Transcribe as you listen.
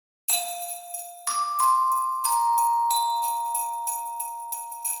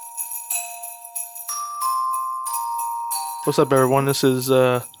What's up, everyone? This is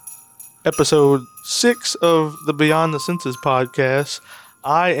episode 6 of the Beyond the Senses podcast.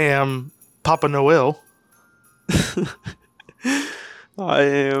 I am Papa Noel. I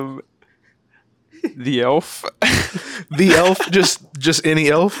am the elf. The elf? Just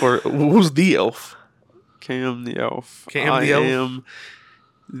any elf? Or who's the elf? Kam the elf. Kam the elf? I am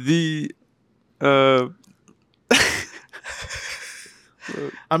the...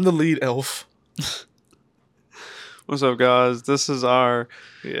 I'm the lead elf. What's up, guys? This is our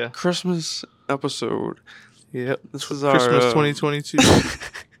Yeah. Christmas episode. Yep. This is Christmas our... 2022.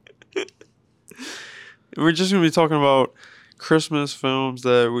 We're just going to be talking about Christmas films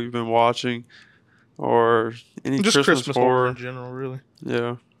that we've been watching, or any Just Christmas horror in general, really.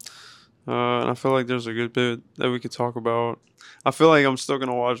 Yeah. And I feel like there's a good bit that we could talk about. I feel like I'm still going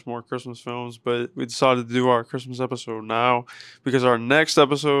to watch more Christmas films, but we decided to do our Christmas episode now because our next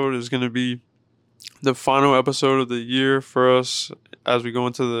episode is going to be the final episode of the year for us as we go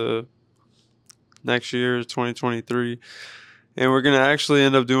into the next year, 2023. And we're going to actually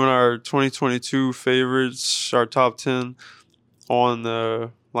end up doing our 2022 favorites, our top 10 on the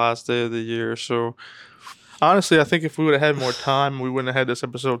last day of the year. So honestly, I think if we would have had more time, we wouldn't have had this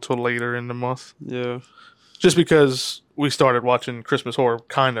episode till later in the month. yeah. Just because we started watching Christmas horror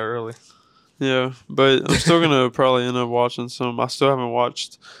kind of early. Yeah, but I'm still going to probably end up watching some. I still haven't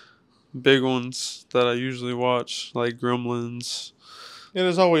watched big ones that I usually watch, like Gremlins. Yeah,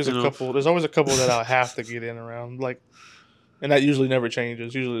 there's always a couple. There's always a couple that I'll have to get in around, like, and that usually never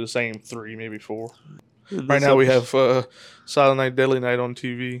changes. Usually the same 3, maybe 4. Right now we have Silent Night, Deadly Night on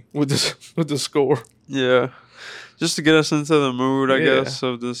TV with the score. Yeah, just to get us into the mood, I guess,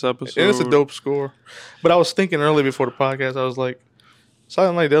 of this episode. And it's a dope score. But I was thinking early before the podcast, I was like,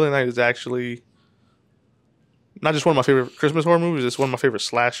 Silent Night, Deadly Night is actually not just one of my favorite Christmas horror movies. It's one of my favorite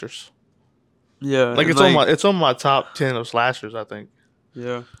slashers. Yeah, like it's on my top 10 of slashers, I think.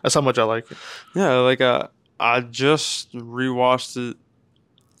 Yeah, that's how much I like it. Yeah, like I just rewatched it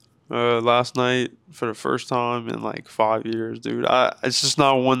last night for the first time in like 5 years, dude. It's just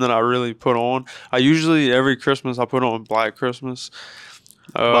not one that I really put on. I usually every Christmas I put on Black Christmas,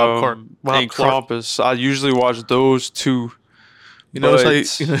 and Krampus. I usually watch those two. You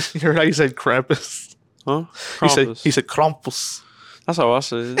notice how you heard how you said Krampus? Huh? He said Krampus. That's how I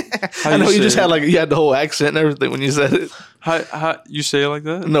say it. I know you just had you had the whole accent and everything when you said it. How you say it like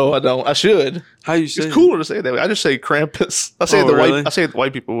that? No, I don't. I should. How you say it? It's cooler to say it that way. I just say Krampus. I say I say it the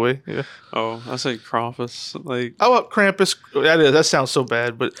white people way. Yeah. Oh, I say Krampus. Like, how about Krampus? That sounds so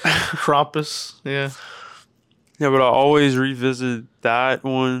bad, but Krampus. Yeah. Yeah, but I always revisit that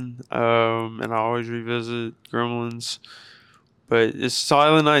one, and I always revisit Gremlins. But it's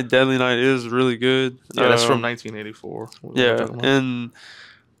Silent Night, Deadly Night is really good. Yeah, that's from 1984. Yeah, and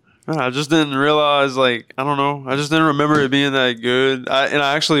man, I just didn't realize, I don't know. I just didn't remember it being that good.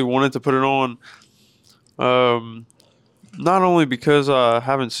 I actually wanted to put it on, not only because I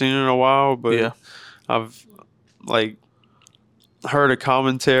haven't seen it in a while, but I've, heard a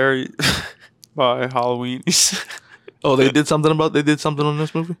commentary by Halloweenies. Oh, they did something on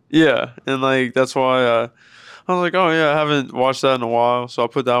this movie? Yeah, and, that's why I was like, oh, yeah, I haven't watched that in a while, so I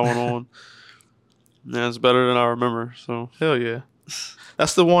put that one on. Yeah, it's better than I remember, so. Hell yeah.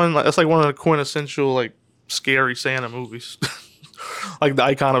 That's the one, that's one of the quintessential, scary Santa movies. The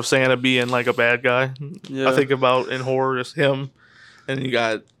icon of Santa being, a bad guy. Yeah. I think about in horror, it's him, and you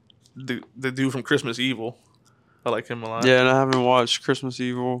got the dude from Christmas Evil. I like him a lot. Yeah, and I haven't watched Christmas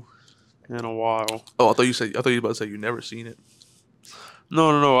Evil in a while. Oh, I thought you were about to say you never seen it.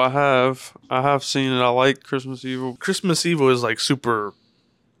 No, I have seen it. I like Christmas Evil. Christmas Evil is super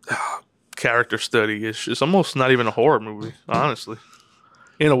character study-ish. It's almost not even a horror movie, honestly.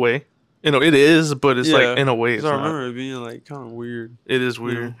 In a way. It is, but it's in a way it's I remember it being kind of weird. It is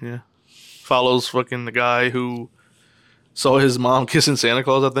weird, yeah. Follows fucking the guy who saw his mom kissing Santa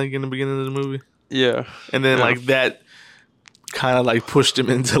Claus, I think, in the beginning of the movie. Yeah. And then that kind of pushed him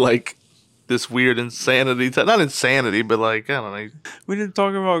into this weird insanity. Not insanity, but I don't know. We didn't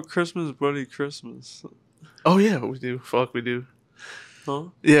talk about Christmas, Bloody Christmas. Oh, yeah, we do. Fuck, we do. Huh?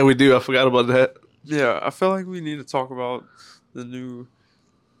 Yeah, we do. I forgot about that. Yeah, I feel like we need to talk about the new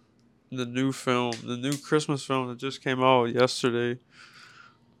film, the new Christmas film that just came out yesterday.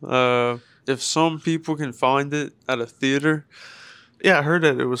 If some people can find it at a theater. Yeah, I heard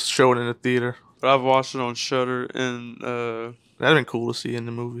that it was showing in a theater. But I've watched it on Shudder, and that'd have been cool to see in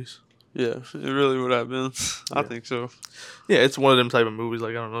the movies. Yeah, it really would have been. I think so. Yeah, it's one of them type of movies.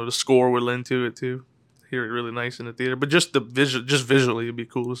 I don't know, the score would lend to it too. Hear it really nice in the theater, but just visually, it'd be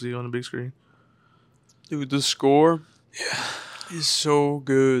cool to see on the big screen. Dude, the score, is so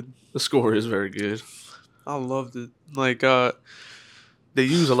good. The score is very good. I loved it. Like, they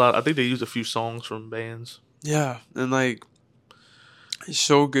use a lot. I think they use a few songs from bands. Yeah, and like, it's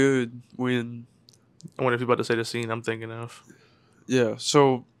so good when. I wonder if you're about to say the scene I'm thinking of. Yeah,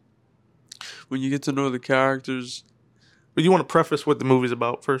 so when you get to know the characters. But you want to preface what the movie's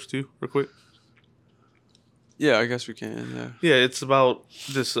about first, too, real quick? Yeah, I guess we can, yeah. Yeah, it's about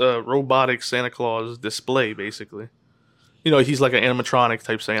this robotic Santa Claus display, basically. You know, he's like an animatronic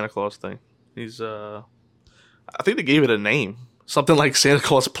type Santa Claus thing. He's, I think they gave it a name. Something like Santa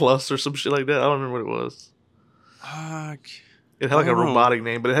Claus Plus or some shit like that. I don't remember what it was. It had like a robotic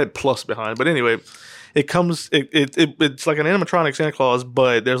name, but it had plus behind it. But anyway, it's like an animatronic Santa Claus,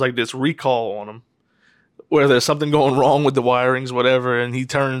 but there's like this recall on him where there's something going wrong with the wirings, whatever, and he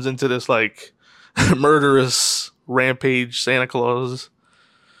turns into this like murderous rampage Santa Claus.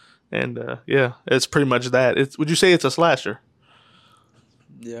 And yeah, it's pretty much that. Would you say it's a slasher?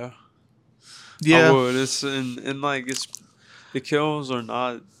 Yeah. Yeah. I would. It's and like the kills are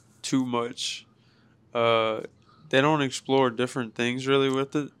not too much. They don't explore different things really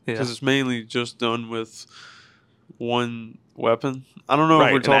with it because it's mainly just done with one weapon. I don't know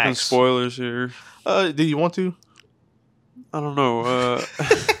if we're talking spoilers here. Do you want to? I don't know.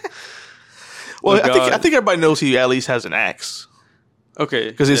 Well, I think everybody knows he at least has an axe. Okay,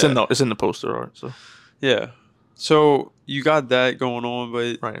 because it's in the poster art. So yeah, so you got that going on,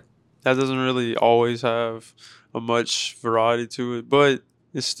 but that doesn't really always have a much variety to it. But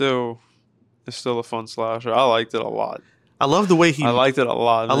it's still a fun slasher. I liked it a lot. I love the way I liked it a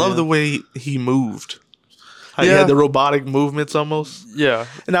lot. I love the way he moved. How he had the robotic movements almost. Yeah.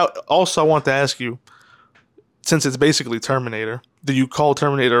 And now, also, I want to ask you, since it's basically Terminator, do you call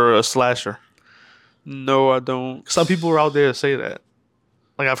Terminator a slasher? No, I don't. Some people are out there to say that.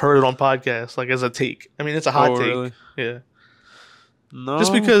 Like, I've heard it on podcasts, like, as a take. I mean, it's a hot take. Really? Yeah. No.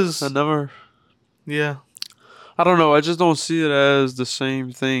 Just because. I never. Yeah. I don't know. I just don't see it as the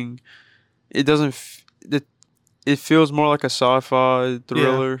same thing. It doesn't. It feels more like a sci-fi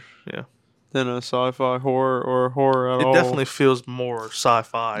thriller. Yeah. Than a sci-fi horror or horror at all. It definitely feels more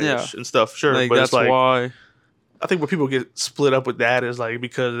sci-fi-ish and stuff. Sure, like, but that's it's like, why. I think what people get split up with that is like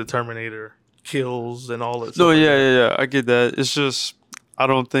because the Terminator kills and all that. No, yeah. I get that. It's just I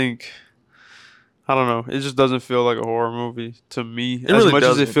don't know. It just doesn't feel like a horror movie to me. As much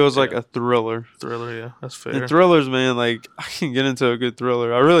as it feels like a thriller. Thriller, yeah, that's fair. And thrillers, man, like I can get into a good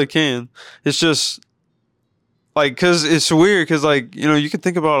thriller. I really can. It's just like because it's weird because like you can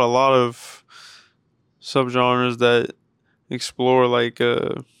think about a lot of subgenres that explore like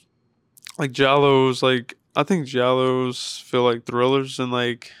giallos. Like I think giallos feel like thrillers and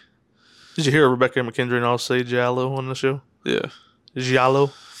like. Did you hear Rebecca McKendry and all say giallo on the show? Yeah,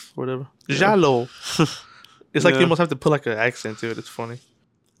 giallo, whatever. Yeah. Giallo. It's like you almost have to put like an accent to it. It's funny.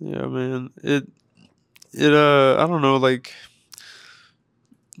 Yeah, man. It I don't know. Like,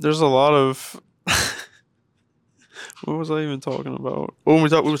 there's a lot of. What was I even talking about? Well, we were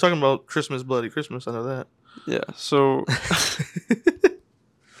talking about Christmas, Bloody Christmas. I know that. Yeah. So.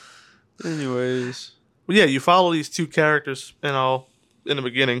 Anyways. Well, yeah, you follow these two characters and all in the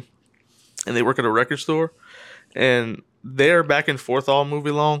beginning, and they work at a record store, and they're back and forth all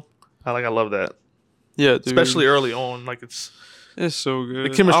movie long. I love that. Yeah, dude. Especially early on, like it's so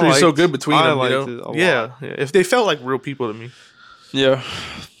good. The chemistry is so good between them. I liked it a lot. Yeah. If they felt like real people to me. Yeah,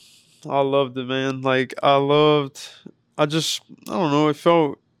 I loved it, man. Like I don't know. It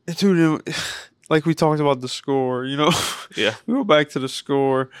felt, dude. Like we talked about the score, Yeah. We go back to the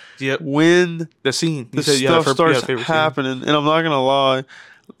score. Yep. When the scene, the stuff starts happening, and I'm not gonna lie,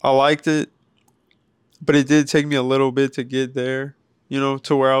 I liked it, but it did take me a little bit to get there.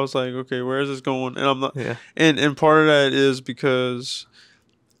 To where I was like, okay, where is this going? And I'm not. Yeah. And part of that is because,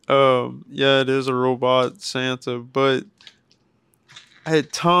 it is a robot Santa, but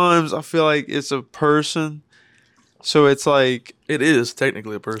at times I feel like it's a person. So it's like it is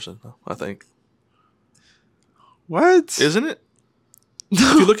technically a person, I think. What? Isn't it? If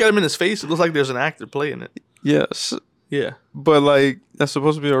you look at him in his face, it looks like there's an actor playing it. Yes. Yeah. But like that's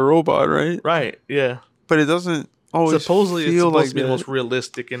supposed to be a robot, right? Right. Yeah. But it doesn't always supposedly feel it's supposed to be the most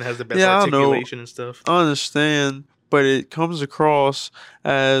realistic and has the best articulation and stuff. I understand, but it comes across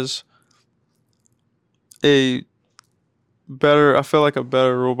as I feel like a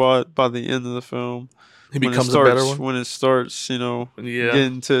better robot by the end of the film. He becomes a better one when it starts,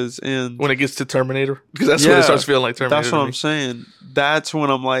 getting to its end. When it gets to Terminator, because that's when it starts feeling like Terminator. That's what I'm saying. That's when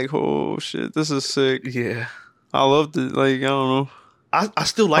I'm like, oh shit, this is sick. Yeah, I loved it. Like I don't know. I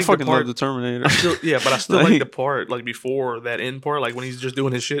still like. I fucking the part, love the Terminator. But I still like the part like before that end part, like when he's just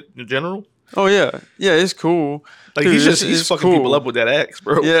doing his shit in general. Oh yeah, it's cool. Like dude, he's fucking people up with that axe,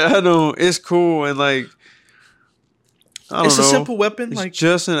 bro. Yeah, I know it's cool, and like I don't know. It's a simple weapon. It's like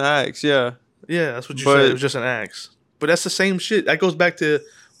just an axe. Yeah. Yeah, that's what you said. It was just an axe. But that's the same shit. That goes back to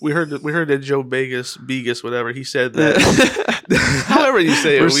we heard that Joe Begos, whatever. He said that. However you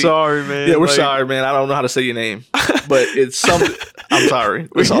say it. We're sorry, man. Yeah, we're sorry, man. I don't know how to say your name, but it's something. I'm sorry.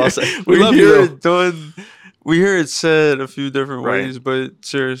 That's all I'll say. We love you. Done. We hear it said a few different ways, but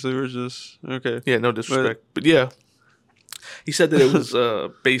seriously, we're just okay. Yeah, no disrespect, but yeah, he said that it was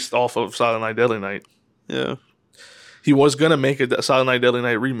based off of Silent Night, Deadly Night. Yeah, he was gonna make a Silent Night, Deadly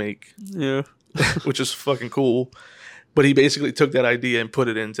Night remake. Yeah, which is fucking cool. But he basically took that idea and put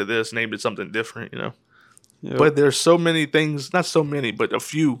it into this, named it something different, you know. Yep. But there's so many things, not so many, but a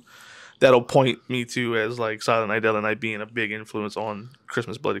few that'll point me to as like Silent Night, Deadly Night being a big influence on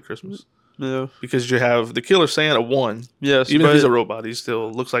Christmas, Bloody Christmas. Yeah. Because you have the Killer Santa 1. Yes. Even if he's a robot, he still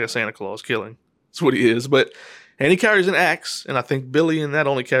looks like a Santa Claus killing. That's what he is. And he carries an axe, and I think Billy in that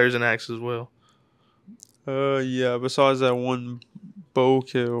only carries an axe as well. Yeah, besides that one bow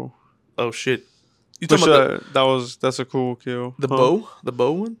kill. Oh shit. You talking about that's a cool kill. The bow? The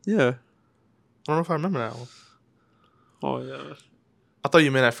bow one? Yeah. I don't know if I remember that one. Oh yeah. I thought you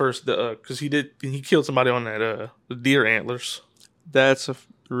meant at first because he killed somebody on that the deer antlers. That's a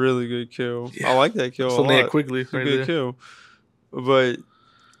really good kill. Yeah. I like that kill. So land quickly. It's a good kill. But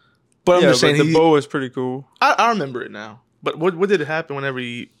I'm just saying the bow is pretty cool. I remember it now. But what did it happen whenever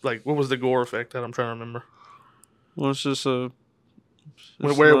what was the gore effect that I'm trying to remember? Well, it's just where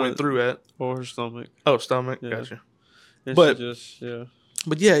it went through at. Or her stomach. Oh, stomach. Yeah. Gotcha. And but yeah.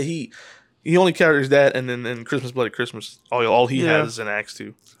 But yeah, he only carries that, and then in Christmas Bloody Christmas, all he has is an axe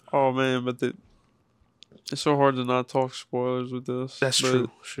too. Oh man, but it's so hard to not talk spoilers with this. That's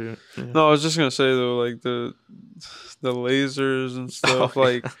true. Shoot. Yeah. No, I was just gonna say though, like the lasers and stuff,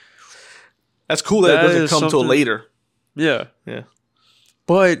 like that's cool that it doesn't come till later. Yeah, yeah.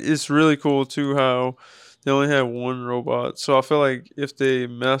 But it's really cool too how they only had one robot, so I feel like if they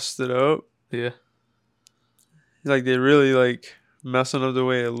messed it up, like they really like messing up the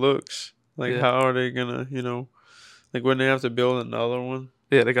way it looks. Like how are they gonna, like when they have to build another one?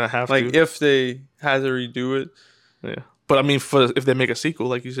 Yeah, they're gonna have to. Like if they had to redo it. Yeah. But I mean, if they make a sequel,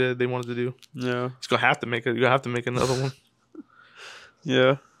 like you said, they wanted to do. Yeah. It's gonna have to make it. You have to make another one.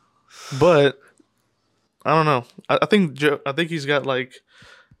 Yeah. But I don't know. I think he's got like,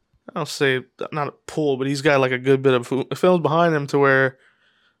 I don't say not a pull, but he's got like a good bit of films behind him to where,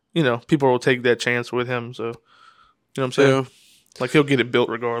 people will take that chance with him. So, you know what I'm saying? Yeah. Like he'll get it built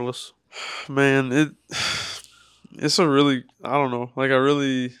regardless. Man, it's a really, I don't know. Like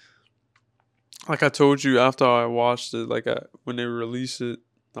I told you after I watched it, when they release it,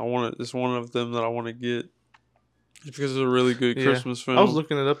 it's one of them that I want to get. It's because it's a really good Christmas film. I was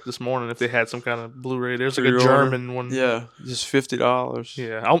looking it up this morning if they had some kind of Blu-ray. There's like a German one. Yeah, just $50.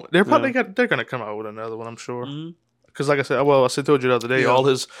 Yeah, they're gonna come out with another one, I'm sure. Because like I said, I told you the other day,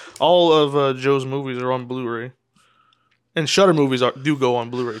 all of Joe's movies are on Blu-ray, and Shudder movies do go on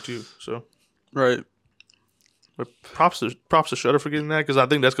Blu-ray too. So right. But props to Shudder for getting that, because I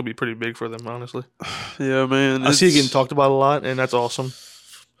think that's gonna be pretty big for them, honestly. Yeah, man. I see it getting talked about a lot, and that's awesome.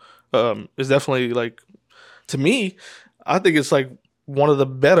 It's definitely like, to me, I think it's like one of the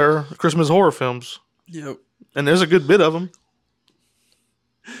better Christmas horror films. Yep. And there's a good bit of them.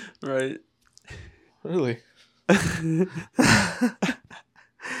 Right. Really?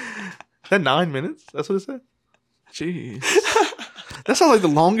 That 9 minutes? That's what it said? Jeez. That sounds like the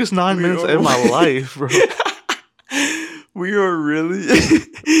longest 9 minutes of my life, bro. We are really.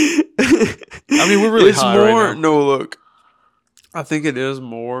 I mean, we're really. It's high more. Right now. No, look. I think it is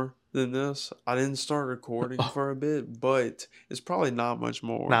more than this. I didn't start recording for a bit, but it's probably not much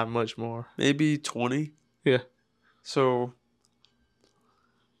more. Not much more. Maybe 20. Yeah. So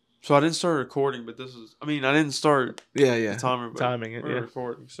I didn't start recording, but this is. I mean, I didn't start. The timer, but timing it. We're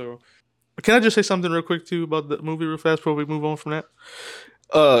recording. So. Can I just say something real quick too about the movie real fast before we move on from that?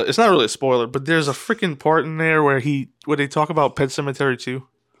 It's not really a spoiler, but there's a freaking part in there where they talk about Pet Sematary 2.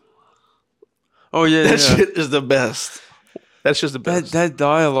 Oh yeah, that shit is the best. That's just the best. That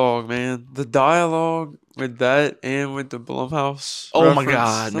dialogue, man. The dialogue with that and with the Blumhouse. Oh my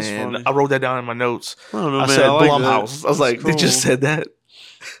god, man! Funny. I wrote that down in my notes. I don't know, man. said like Blumhouse. I was like, cool. They just said that.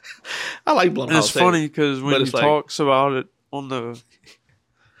 I like Blumhouse. And it's funny because when he talks about it on the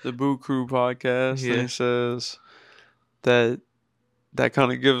Boo Crew podcast, he says that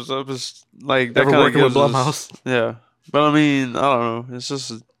kind of gives up his that kind of working with Blumhouse. Yeah, but I mean, I don't know. It's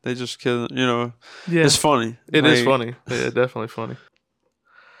just they just kill. Yeah, it's funny. It is funny. Yeah, definitely funny.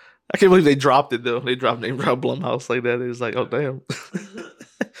 I can't believe they dropped it though. They dropped Blumhouse like that. It's like, oh damn.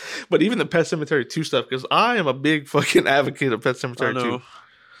 But even the Pet Sematary 2 stuff, because I am a big fucking advocate of Pet Sematary 2.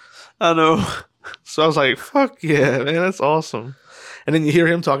 I know. So I was like, fuck yeah, man, that's awesome. And then you hear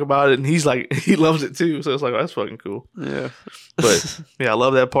him talk about it, and he's like, he loves it too. So it's like, oh, that's fucking cool. Yeah. But yeah, I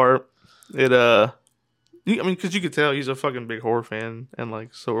love that part. It because you could tell he's a fucking big horror fan, and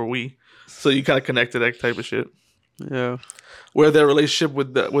like so are we. So you kind of connect to that type of shit. Yeah. Where their relationship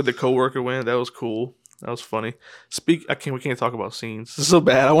with the coworker went, that was cool. That was funny. We can't talk about scenes. It's so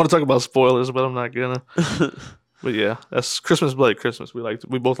bad. I want to talk about spoilers, but I'm not gonna. But yeah, that's Christmas Bloody Christmas.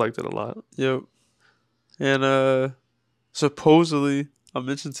 We both liked it a lot. Yep. And supposedly, I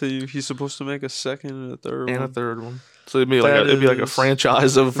mentioned to you, he's supposed to make a second and a third one. And a third one. So it'd be like a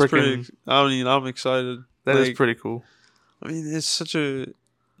franchise of freaking. I'm excited. That is pretty cool. I mean, it was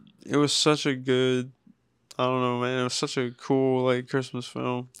such a good. I don't know, man. It was such a cool like Christmas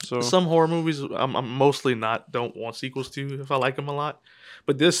film. So some horror movies, I'm mostly don't want sequels to if I like them a lot.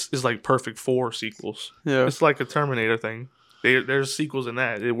 But this is like perfect for sequels. Yeah, it's like a Terminator thing. There's sequels in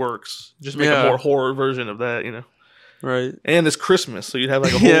that. It works. Just make a more horror version of that, you know. Right. And it's Christmas, so you'd have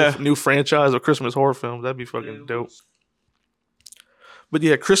like a whole new franchise of Christmas horror films. That'd be fucking dope. But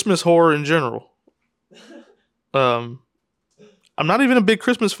yeah, Christmas horror in general. I'm not even a big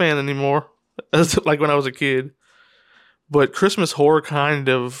Christmas fan anymore. Like when I was a kid, but Christmas horror kind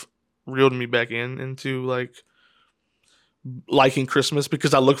of reeled me back into like liking Christmas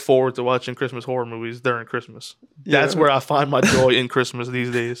because I look forward to watching Christmas horror movies during Christmas. That's where I find my joy in Christmas these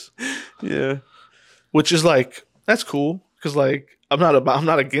days. Yeah, which is like that's cool because like I'm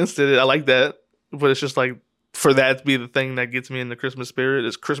not against it. I like that, but it's just like for that to be the thing that gets me in the Christmas spirit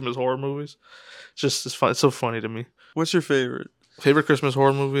is Christmas horror movies. It's fun. It's so funny to me. What's your favorite? Favorite Christmas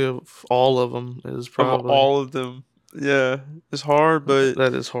horror movie of all of them is probably... Of all of them. Yeah. It's hard, but...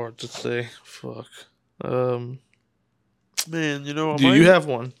 That is hard to say. Fuck. Man, you know... Do you have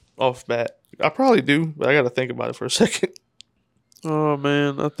one off bat? I probably do, but I gotta think about it for a second. Oh,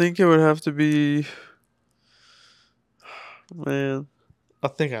 man. I think it would have to be... Man. I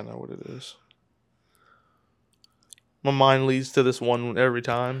think I know what it is. My mind leads to this one every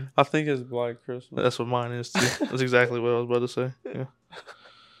time. I think it's Black Christmas. That's what mine is too. That's exactly what I was about to say. Yeah.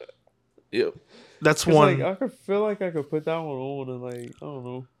 Yep. That's one. Like, I feel like I could put that one on and like I don't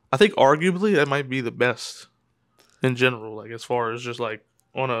know. I think arguably that might be the best in general. Like as far as just like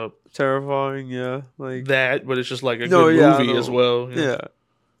on a terrifying, yeah, like that, but it's just like a good movie as well. Yeah.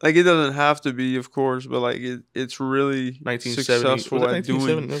 Like it doesn't have to be, of course, but like it's really 1970, successful at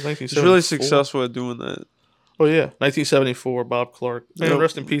doing. It's really successful at doing that. Oh yeah, 1974, Bob Clark. Man,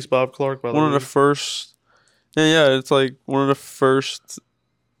 rest in peace, Bob Clark. One of the first. Yeah, it's like one of the first,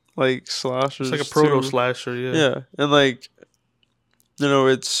 like slashers. It's like a proto slasher. Yeah. Yeah, and like, you know,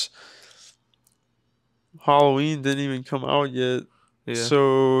 it's Halloween didn't even come out yet. Yeah.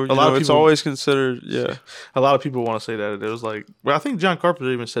 So it's always considered. Yeah. A lot of people want to say that it was like. Well, I think John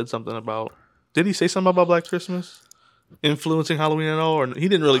Carpenter even said something about. Did he say something about Black Christmas influencing Halloween at all, or he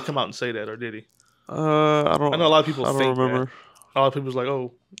didn't really come out and say that, or did he? I don't. I know a lot of people. I don't remember. That. A lot of people's like,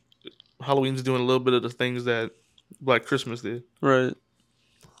 "Oh, Halloween's doing a little bit of the things that Black Christmas did." Right.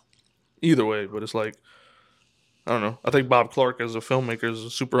 Either way, but it's like, I don't know. I think Bob Clark as a filmmaker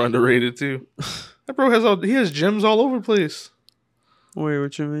is super underrated too. That bro has gems all over the place. Wait,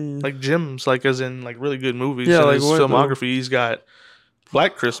 what you mean? Like gems, like as in like really good movies. Yeah, in like his filmography. He's got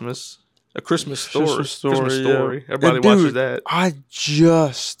Black Christmas, A Christmas Story. Everybody watches that. I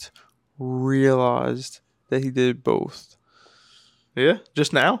just realized that he did both. Yeah,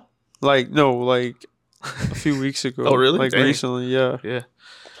 just now? Like a few weeks ago. Oh, really? Like recently, yeah. Yeah.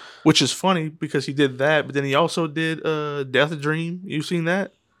 Which is funny because he did that, but then he also did Death Dream. You seen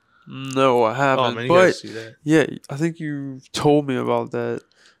that? No, I haven't. Oh man, you gotta see that. Yeah, I think you told me about that.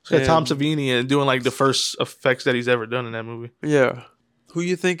 It's got Tom Savini and doing like the first effects that he's ever done in that movie. Yeah. Who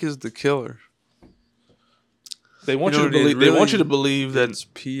you think is the killer? They want you to believe. They want you to believe that it's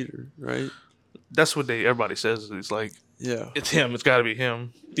Peter, right? That's what everybody says. It's like, yeah, it's him. It's got to be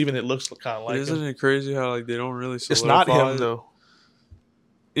him. Even it looks kind of like. Isn't it crazy how like they don't really? It's not him though.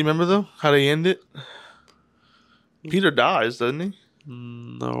 You remember though how they end it? Peter dies, doesn't he?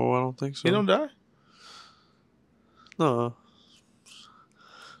 No, I don't think so. He don't die. No.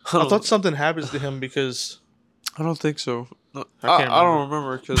 I thought something happens to him because. I don't think so. No, I don't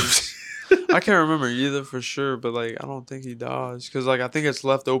remember because. I can't remember either for sure, but like I don't think he dies because like I think it's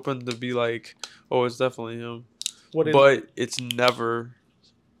left open to be like, oh, it's definitely him, but it's never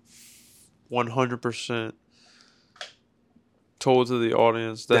 100% told to the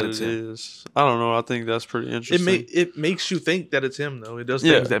audience that it is. I don't know. I think that's pretty interesting. It makes you think that it's him though. It does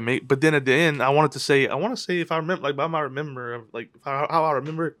things that make. But then at the end, I want to say if I remember, like I might remember, like how I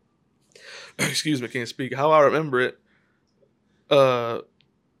remember it. Excuse me, I can't speak. How I remember it.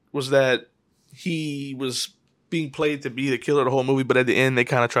 Was that he was being played to be the killer the whole movie, but at the end they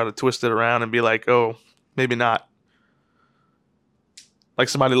kind of try to twist it around and be like, oh, maybe not. Like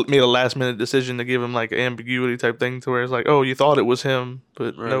somebody made a last minute decision to give him like an ambiguity type thing to where it's like, oh, you thought it was him,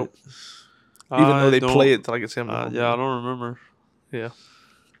 but nope. Even though they play it like it's him. Yeah, I don't remember. Yeah.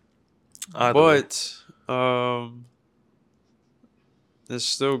 But it's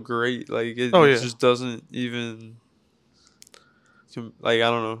still great. Like it just doesn't even like, I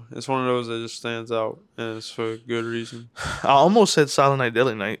don't know. It's one of those that just stands out, and it's for a good reason. I almost said Silent Night,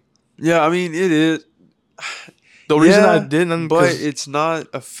 Deadly Night. Yeah, I mean it is. The reason I didn't, but it's not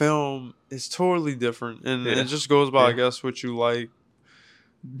a film. It's totally different, and it just goes by, I guess, what you like.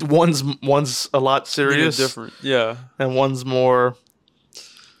 One's a lot serious, different, and one's more.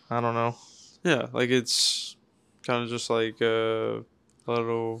 I don't know. Yeah, like it's kind of just like a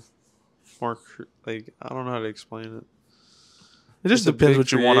little more. Like, I don't know how to explain it. It just depends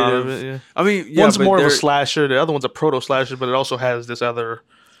what you want out of it. Yeah, I mean, one's more of a slasher. The other one's a proto slasher, but it also has this other.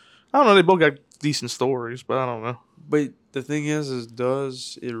 I don't know. They both got decent stories, but I don't know. But the thing is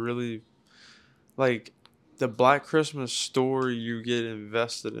does it really, like, the Black Christmas story you get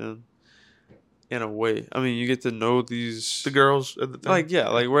invested in a way. I mean, you get to know the girls at the time. Like, yeah,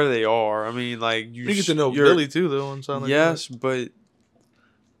 like where they are. I mean, like you get to know Billy too, though. Yes, but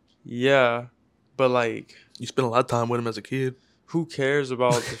like you spent a lot of time with him as a kid. Who cares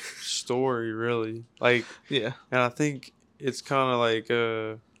about the story, really? Like, yeah, and I think it's kind of like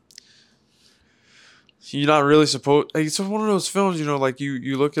you're not really supposed. Like, it's one of those films, like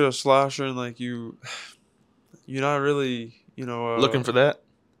you look at a slasher and like you're not really, looking for that.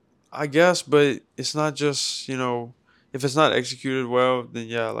 I guess, but it's not just, if it's not executed well, then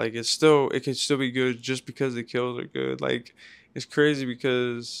yeah, like it can still be good just because the kills are good. Like, it's crazy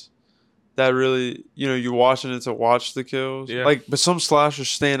because that really, you're watching it to watch the kills. Yeah. Like, but some slashers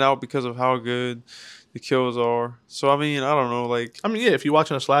stand out because of how good the kills are. So, I mean, I don't know. Like, yeah, if you're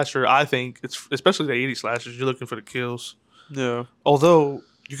watching a slasher, I think it's, especially the 80s slashers, you're looking for the kills. Yeah. Although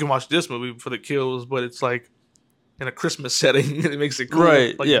you can watch this movie for the kills, but it's like in a Christmas setting, it makes it cool,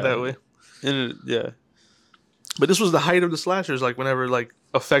 right? Like, that way. And yeah. But this was the height of the slashers, like whenever like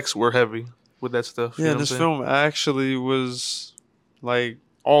effects were heavy with that stuff. Yeah, this film actually was like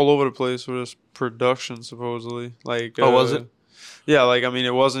all over the place with its production, supposedly. Like, was it? Yeah, like, I mean,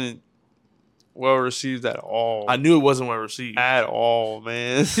 it wasn't well received at all. I knew it wasn't well received at all,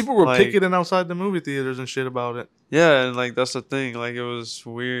 man. People were picketing outside the movie theaters and shit about it. Yeah, and like that's the thing. Like, it was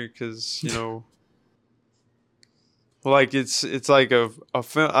weird because like it's like a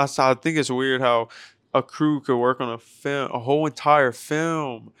film. I think it's weird how a crew could work on a whole entire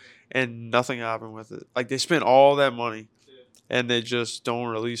film, and nothing happened with it. Like, they spent all that money, and they just don't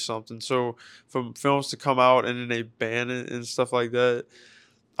release something. So for films to come out and then they ban it and stuff like that,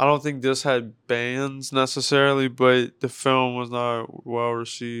 I don't think this had bans necessarily, but the film was not well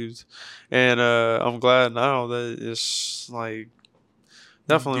received, and I'm glad now that it's like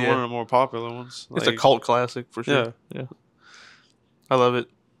definitely one of the more popular ones. It's a cult classic for sure. Yeah. I love it.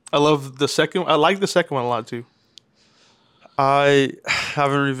 I love the second. I like the second one a lot too. I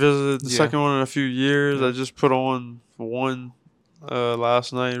haven't revisited the second one in a few years. I just put on one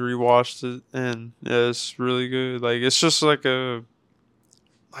last night, rewatched it, and it's really good. Like, it's just like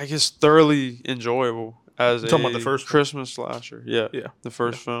it's thoroughly enjoyable as talking about the first Christmas slasher. Yeah. The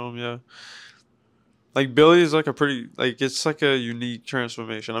first film, yeah. Like, Billy is like it's like a unique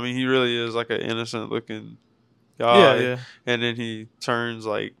transformation. I mean, he really is like an innocent looking guy. Yeah. And then he turns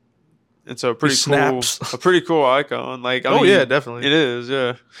like into a pretty cool icon. Like, I mean, yeah, definitely. It is,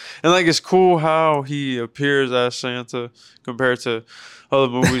 yeah. And like, it's cool how he appears as Santa compared to other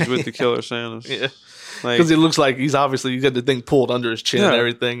movies with the killer Santas. Yeah. Because it looks like he's got the thing pulled under his chin and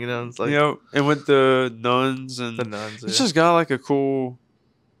everything, It's like, and with the nuns it's just got like a cool.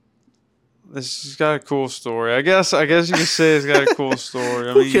 It's just got a cool story. I guess you can say it's got a cool story.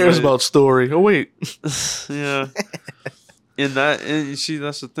 I mean, who cares about story? Oh wait, yeah. And you see,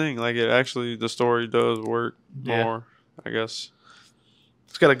 that's the thing. Like, it actually, the story does work more. I guess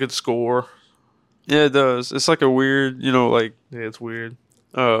it's got a good score. Yeah, it does. It's like a weird, like, yeah, it's weird.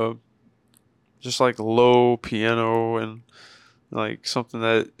 Just like low piano and like something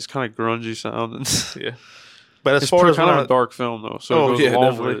that is kind of grungy sounding. Yeah, but as it's far as kind of a dark film though, so it goes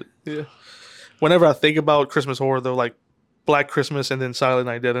along with it. Yeah. Whenever I think about Christmas horror though, like Black Christmas and then Silent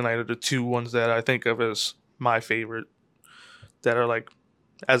Night, Deadly Night are the two ones that I think of as my favorite. That are like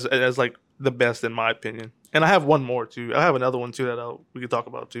as like the best in my opinion. And I have one more too. I have another one too that we could talk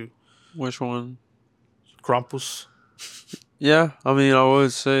about too. Which one? Krampus. Yeah, I mean, I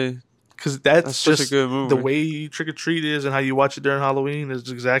would say Because that's such just a good movie. the way Trick or Treat is and how you watch it during Halloween is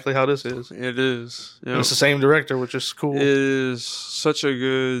exactly how this is. It is. And it's the same director, which is cool. It is such a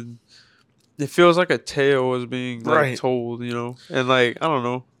good. It feels like a tale is being like told, you know, and like I don't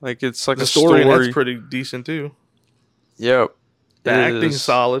know, like it's like the a story. And that's pretty decent too. Yep, the acting's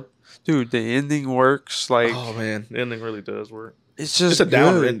solid, dude. The ending works. Like, oh man, the ending really does work. It's just a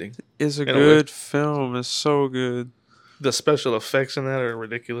downer ending. It's a good film. It's so good. The special effects in that are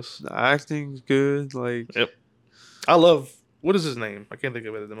ridiculous. The acting's good. Like, yep. I love, what is his name? I can't think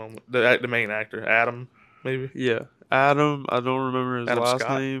of it at the moment. The main actor, Adam, maybe. Yeah, Adam. I don't remember his last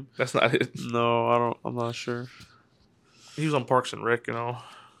Scott. name. That's not it. No, I don't. I'm not sure. He was on Parks and Rec and all.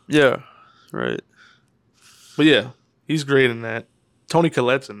 Yeah, right. But yeah, he's great in that. Toni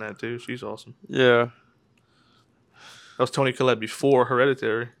Collette's in that too. She's awesome. Yeah. That was Toni Collette before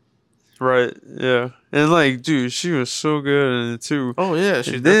Hereditary. Right, yeah. And like, dude, she was so good in it too. Oh yeah,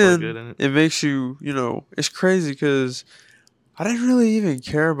 she's definitely good in it. It makes you, you know, it's crazy because I didn't really even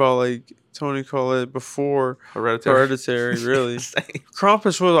care about like Toni Collette before Hereditary really.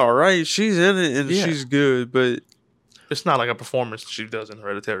 Krampus was alright. She's in it and she's good, but it's not like a performance she does in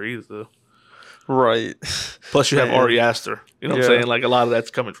Hereditary either though. Right. Plus you have Ari Aster. You know what I'm saying? Like a lot of that's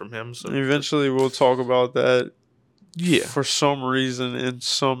coming from him. So eventually we'll talk about that. Yeah. For some reason in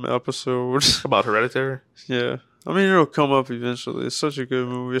some episodes. About Hereditary? Yeah. I mean, it'll come up eventually. It's such a good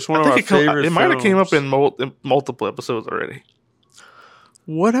movie. It's one of my favorite It might have came up in multiple episodes already.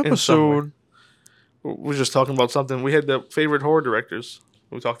 What episode? We're just talking about something. We had the favorite horror directors.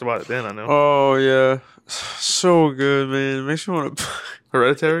 We talked about it then, I know. Oh, yeah. So good, man. It makes me want to...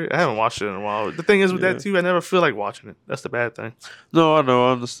 Hereditary? I haven't watched it in a while. The thing is with that, too, I never feel like watching it. That's the bad thing. No, I know.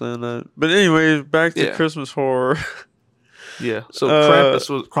 I understand that. But anyways, back to Christmas horror. Yeah. So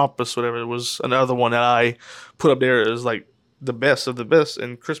Krampus, whatever, it was another one that I put up there as, like, the best of the best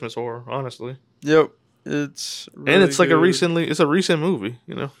in Christmas horror, honestly. Yep. It's really and it's like it's a recent movie,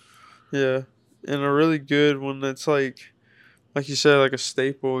 you know? Yeah. And a really good one that's, like you said, like a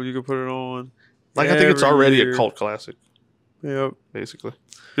staple. You could put it on. Like, I think it's already a cult classic. Yep. Basically.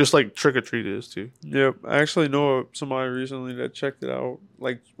 Just like Trick or Treat is, too. Yep. I actually know somebody recently that checked it out.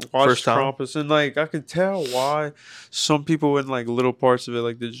 Like, watched Krampus. And, like, I could tell why some people in, like, little parts of it,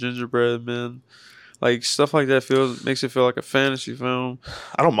 like the gingerbread men, like, stuff like that makes it feel like a fantasy film.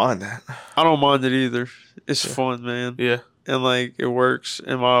 I don't mind that. I don't mind it either. It's fun, man. Yeah. And, like, it works,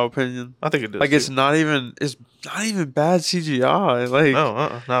 in my opinion. I think it does. Like, it's not even bad CGI. Like, no,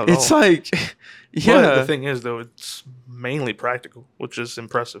 not at all. It's like, But the thing is, though, it's mainly practical, which is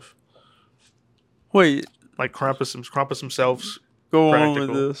impressive. Wait. Like, Krampus himself's go practical. on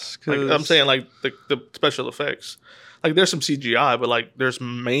with this. Like, I'm saying, like, the special effects. Like, there's some CGI, but, like, there's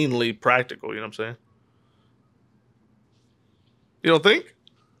mainly practical, you know what I'm saying? You don't think?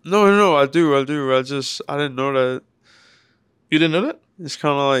 No, I do. I didn't know that. You didn't know that? It's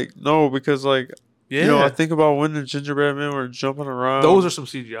kind of like, no, because, like, you know, I think about when the gingerbread men were jumping around. Those are some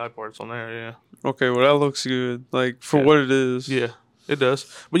CGI parts on there, yeah. Okay, well, that looks good. Like, for what it is. Yeah, it does.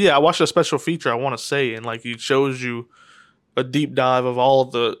 But yeah, I watched a special feature, I want to say, and, like, it shows you a deep dive of all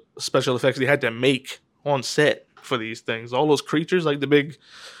the special effects they had to make on set for these things. All those creatures, like the big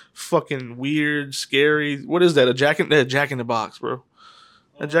fucking weird, scary... What is that? A Jack in the Box, bro.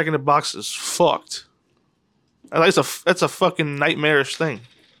 That Jack in the Box is fucked. That's a fucking nightmarish thing.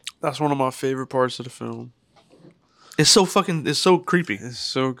 That's one of my favorite parts of the film. It's so creepy. It's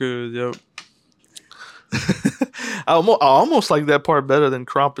so good, yep. I almost like that part better than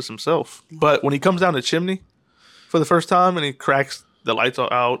Krampus himself. But when he comes down the chimney for the first time and he cracks the lights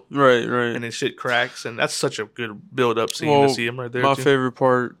out. Right. And his shit cracks. And that's such a good build-up scene to see him right there. My favorite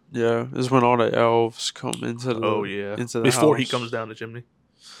part, is when all the elves come into the into the before house. He comes down the chimney.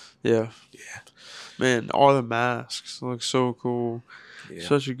 Yeah. Man, all the masks look so cool. Yeah.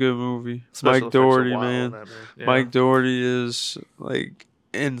 Such a good movie. Mike Doherty, man. Yeah. Mike Doherty is like,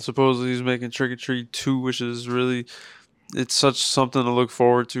 and supposedly he's making Trick or Treat 2, which is really, it's such something to look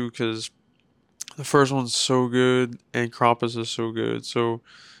forward to because the first one's so good and Krampus is so good. So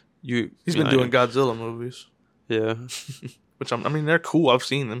he's been doing Godzilla movies. Yeah. Which they're cool. I've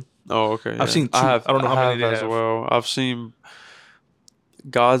seen them. Oh, okay. I've seen two. I don't know how many they have. As well. I've seen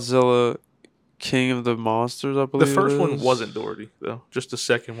Godzilla King of the Monsters, I believe. The first one wasn't Doherty, though. Just the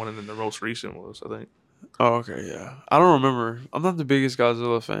second one, and then the most recent was, I think. Oh, okay, yeah. I don't remember. I'm not the biggest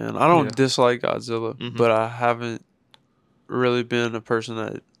Godzilla fan. I don't dislike Godzilla, but I haven't really been a person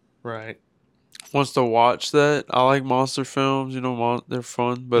that wants to watch that. I like monster films, you know, they're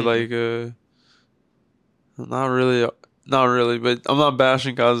fun, but like, not really Not really, but I'm not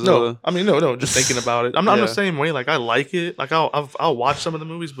bashing Godzilla. No, I mean no. Just thinking about it, I'm the same way. Like I like it. Like I'll watch some of the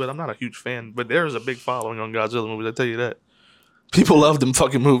movies, but I'm not a huge fan. But there is a big following on Godzilla movies. I tell you that. People love them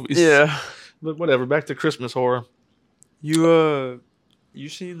fucking movies. Yeah. But whatever. Back to Christmas horror. You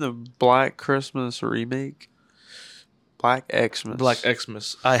seen the Black Christmas remake? Black Xmas. Black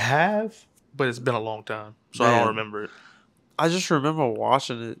Xmas. I have, but it's been a long time, so I don't remember it. I just remember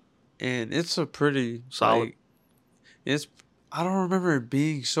watching it, and it's a pretty solid. I don't remember it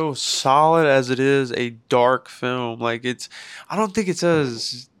being so solid as it is a dark film. Like I don't think it's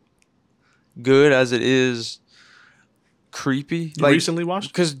as good as it is creepy. You recently watched?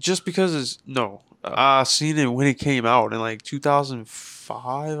 Because it's I seen it when it came out in like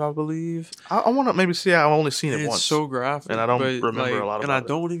 2005, I believe. I want to maybe see. I've only seen it once. It's so graphic, and I don't remember a lot of it. And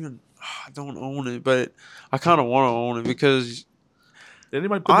I don't own it, but I kind of want to own it because did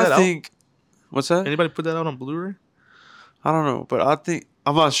anybody put that out? What's that? Anybody put that out on Blu-ray? I don't know, but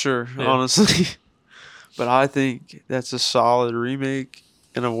I'm not sure, honestly. But I think that's a solid remake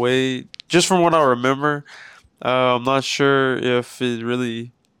in a way. Just from what I remember, I'm not sure if it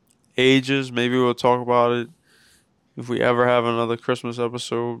really ages. Maybe we'll talk about it if we ever have another Christmas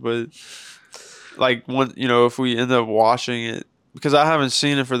episode. But like if we end up watching it, because I haven't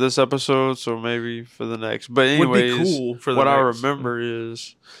seen it for this episode, so maybe for the next. But anyways, would be cool for what I remember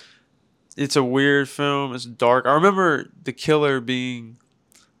is it's a weird film. It's dark. I remember the killer being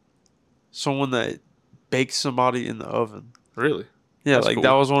someone that baked somebody in the oven. Really? Yeah, that's like cool.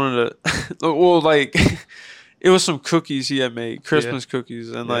 That was one of the well, like it was some cookies he had made, Christmas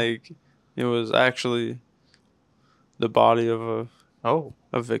cookies, and like it was actually the body of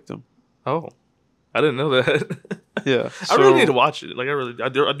a victim. Oh, I didn't know that. Yeah, I really need to watch it. Like I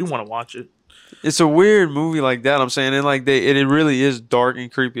do want to watch it. It's a weird movie like that. I'm saying, and like it really is dark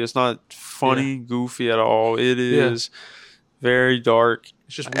and creepy. It's not funny, goofy at all. It is very dark.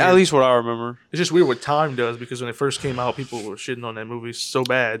 It's just weird. At least what I remember. It's just weird what time does, because when it first came out, people were shitting on that movie so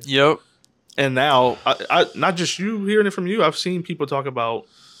bad. Yep. And now, I not just you hearing it from you, I've seen people talk about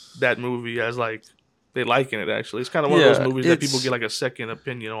that movie as like they liking it. Actually, it's kind of one of those movies that people get like a second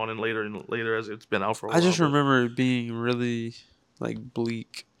opinion on, and later as it's been out for a while. I just remember it being really like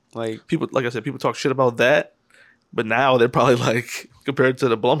bleak. Like people, like I said, people talk shit about that, but now they're probably like compared to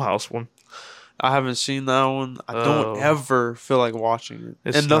the Blumhouse one. I haven't seen that one. I don't ever feel like watching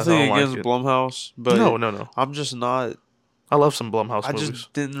it. And nothing against Blumhouse, but no. I'm just not. I love some Blumhouse movies. I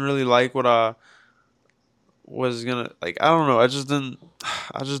just didn't really like what I was gonna like. I don't know. I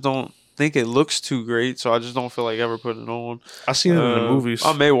just don't think it looks too great, so I just don't feel like ever putting it on. I seen it in the movies.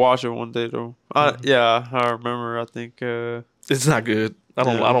 I may watch it one day though. I remember. I think it's not good. I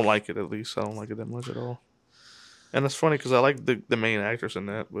don't like it. At least I don't like it that much at all. And it's funny because I like the main actress in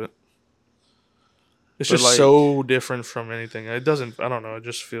that, but it's just like, so different from anything. It doesn't. I don't know. It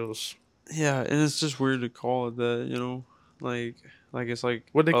just feels. Yeah, and it's just weird to call it that. You know, like it's like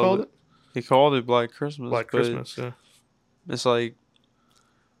what they called it. They called it Black Christmas. Black Christmas. Yeah. It's like,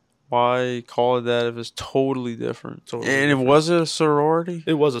 why call it that if it's totally different? Totally and different. It was a sorority.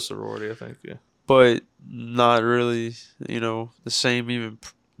 It was a sorority, I think. Yeah. But not really, the same. Even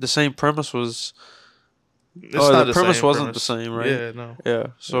the same premise was. The premise wasn't the same, right? Yeah, no. Yeah,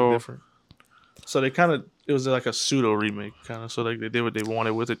 so different. So they kind of it was like a pseudo remake, kind of. So like they did what they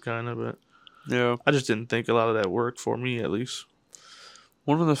wanted with it, kind of. But yeah, I just didn't think a lot of that worked for me, at least.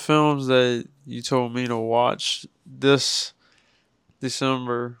 One of the films that you told me to watch this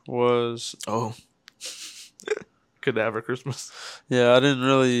December was Cadaver Christmas. Yeah, I didn't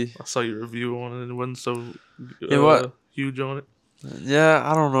really. I saw your review on it. It wasn't so huge on it. Yeah,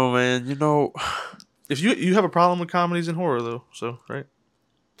 I don't know, man. If you have a problem with comedies and horror, though, so right?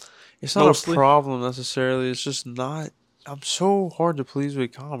 It's not a problem necessarily. It's just not. I'm so hard to please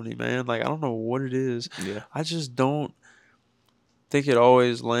with comedy, man. Like I don't know what it is. Yeah, I just don't think it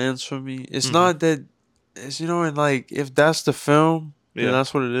always lands for me. It's not that. It's and like if that's the film, then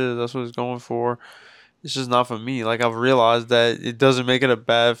that's what it is. That's what it's going for. It's just not for me. Like I've realized that it doesn't make it a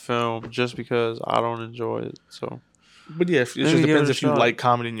bad film just because I don't enjoy it. So, but yeah, it just depends if you like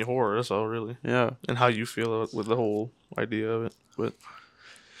comedy and your horror. That's all, really. Yeah, and how you feel with the whole idea of it. But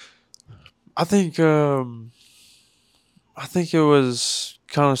I think it was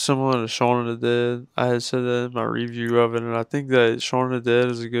kind of similar to Shaun of the Dead. I had said that in my review of it, and I think that Shaun of the Dead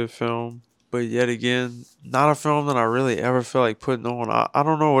is a good film. But yet again, not a film that I really ever feel like putting on. I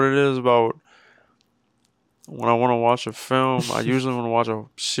don't know what it is about. When I want to watch a film, I usually want to watch a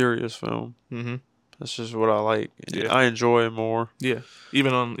serious film. Mm-hmm. That's just what I like. Yeah. I enjoy it more. Yeah.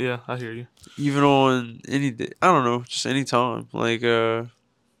 Even on, I hear you. Even on any day. I don't know, just any time. Like, if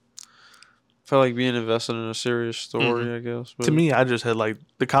feel like being invested in a serious story, I guess. But to me, I just had like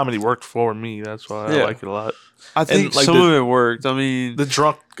the comedy worked for me. That's why I like it a lot. I think like some of it worked. I mean, the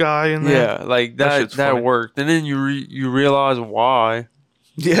drunk guy in there. Yeah, like that worked, and then you realize why.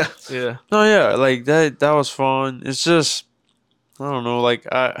 Yeah. No, yeah, like that was fun. It's just I don't know, like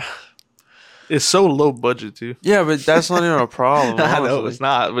it's so low budget too. Yeah, but that's not even a problem. I know it's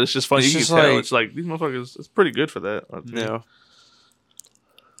not, but it's just funny. It's you just can tell. like, It's like these motherfuckers. It's pretty good for that. Yeah.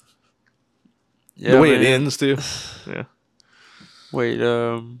 The way it ends too. Yeah. Wait.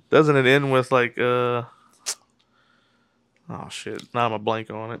 Doesn't it end with like Oh shit! Now I'm a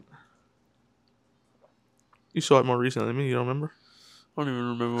blank on it. You saw it more recently than me. You don't remember? I don't even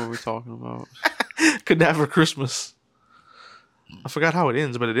remember what we're talking about. Couldn't have for Christmas. I forgot how it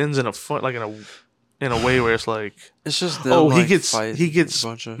ends, but it ends in a fun, like in a way where it's like it's just them, he like, gets a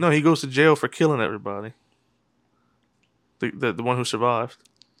bunch of... no, he goes to jail for killing everybody. The one who survived.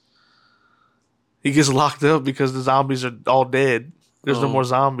 He gets locked up because the zombies are all dead. There's no more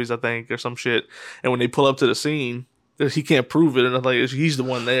zombies, I think, or some shit. And when they pull up to the scene, he can't prove it, and like he's the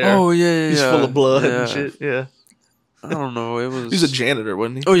one there. Oh yeah, he's full of blood and shit. Yeah. I don't know. It was. He's a janitor,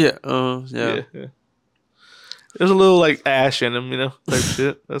 wasn't he? Oh yeah. Yeah. There's a little like ash in him, type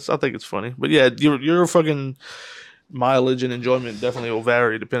shit. I think it's funny, but yeah, your fucking mileage and enjoyment definitely will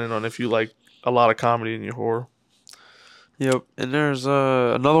vary depending on if you like a lot of comedy in your horror. Yep, and there's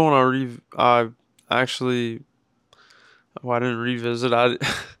another one I didn't revisit.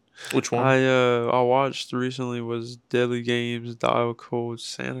 Which one? I watched recently was Deadly Games Dial Code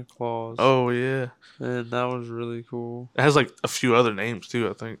Santa Claus. Oh yeah, and that was really cool. It has like a few other names too.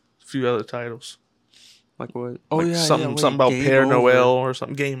 I think a few other titles. Like what? Oh like yeah, something about Père Noël or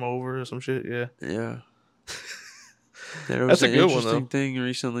something. Game Over or some shit. Yeah. Yeah. There was an interesting thing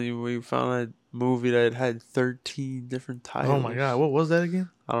recently. We found a movie that had 13 different titles. Oh my god, what was that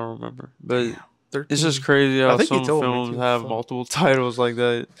again? I don't remember, but it's just crazy how some films have multiple titles like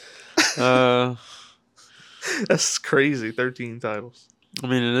that. That's crazy. 13 titles. I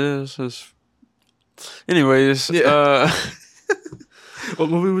mean, it is. Anyways, what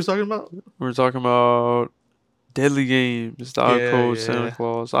movie were we talking about? We were talking about Deadly Games, Dial Code Santa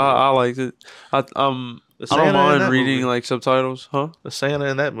Claus. I liked it. I don't mind reading like subtitles, huh? The Santa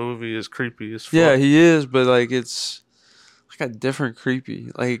in that movie is creepy as fuck. Yeah, he is, but like it's like a different creepy.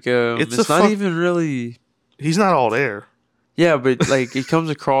 Like it's not even really. He's not all there. Yeah, but like it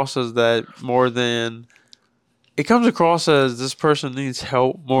comes across as that more than. It comes across as this person needs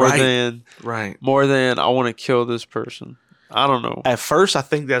help more than I want to kill this person. I don't know. At first, I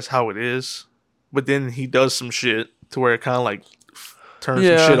think that's how it is, but then he does some shit to where it kind of like turns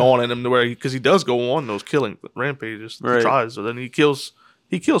some shit on in him to where because he does go on those killing rampages. He tries, so then he kills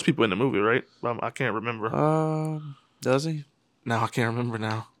people in the movie, right? I can't remember. Does he? No, I can't remember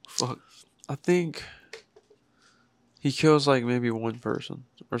now. Fuck. I think he kills like maybe one person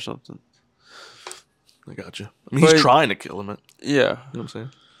or something. I got you. I mean, he's trying to kill him. Yeah. You know what I'm saying?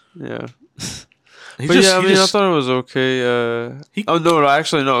 Yeah. I thought it was okay. No,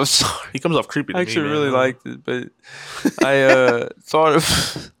 actually, no. Sorry. He comes off creepy to me. I actually really liked it, but I thought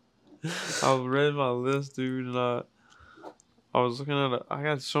of... I read my list, dude, and I was looking at I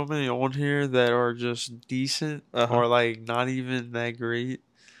got so many on here that are just decent or, like, not even that great.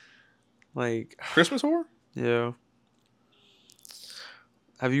 Like... Christmas horror? Yeah.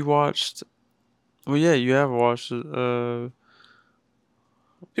 Have you watched... Well, yeah, you have watched it.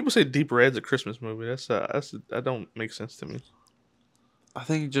 People say Deep Red's a Christmas movie. That don't make sense to me. I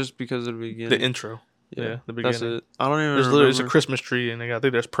think just because of the beginning. The intro. Yeah, the beginning. That's it. I don't even remember. There's a Christmas tree, and I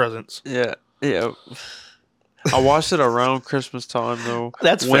think there's presents. Yeah. I watched it around Christmas time, though.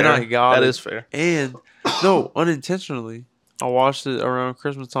 That's when fair. I got that it. is fair. And, no, unintentionally. I watched it around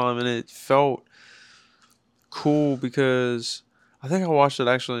Christmas time, and it felt cool because I think I watched it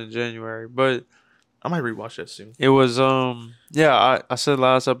actually in January, but... I might rewatch that soon. It was I said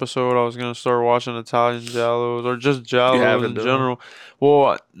last episode I was gonna start watching Italian giallos or just giallos in general.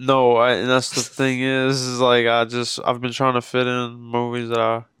 Well, no, and that's the thing is like I've been trying to fit in movies that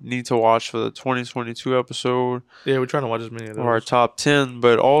I need to watch for the 2022 episode. Yeah, we're trying to watch as many of those. Or our top 10,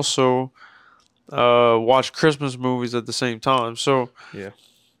 but also watch Christmas movies at the same time. So yeah,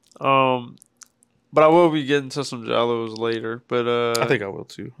 but I will be getting to some giallos later. But I think I will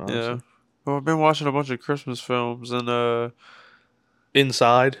too. Honestly. Yeah. Well, I've been watching a bunch of Christmas films and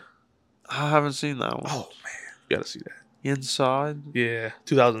Inside. I haven't seen that one. Oh man, you gotta see that. Inside? Yeah,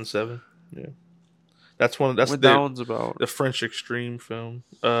 2007. Yeah, that's one. That's what that one's about. The French extreme film.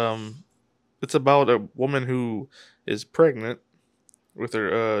 It's about a woman who is pregnant with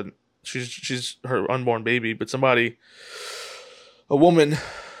her. She's her unborn baby, but a woman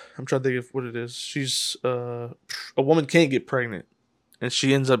I'm trying to think of what it is. She's a woman can't get pregnant, and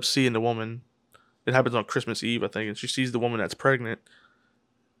she ends up seeing the woman. It happens on Christmas Eve, I think, and she sees the woman that's pregnant.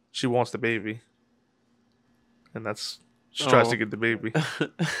 She wants the baby, and she tries to get the baby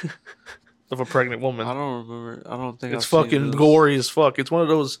of a pregnant woman. I don't remember. I don't think it's fucking gory as fuck. It's one of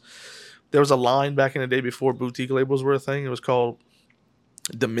those. There was a line back in the day before boutique labels were a thing. It was called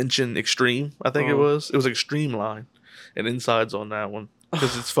Dimension Extreme, I think it was. It was an Extreme line, and Inside's on that one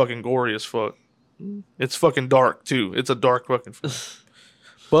because it's fucking gory as fuck. It's fucking dark too. It's a dark fucking film.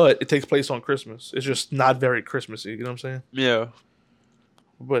 But it takes place on Christmas. It's just not very Christmassy. You know what I'm saying? Yeah.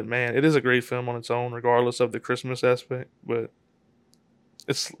 But man, it is a great film on its own, regardless of the Christmas aspect. But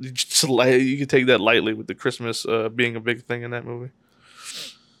you can take that lightly with the Christmas being a big thing in that movie.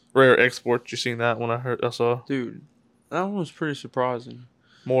 Rare Export. You seen that one? I saw. Dude, that one was pretty surprising.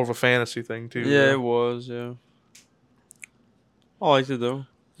 More of a fantasy thing too. Yeah, right? It was. Yeah. I liked it though.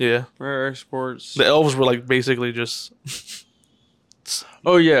 Yeah. Rare Exports. The elves were like basically just.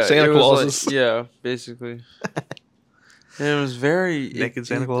 Oh yeah, Santa Clauses. Like, yeah, basically. And it was very naked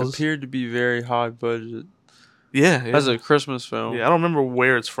Santa Claus. It appeared to be very high budget. Yeah, as a Christmas film. Yeah, I don't remember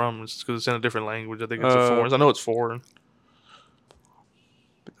where it's from. It's because it's in a different language. I think it's foreign. I know it's foreign.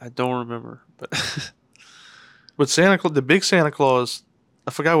 I don't remember, but but Santa Claus, the big Santa Claus,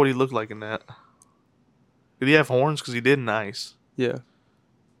 I forgot what he looked like in that. Did he have horns? Because he did nice. Yeah.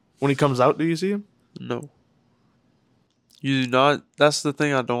 When he comes out, do you see him? No. You do not. That's the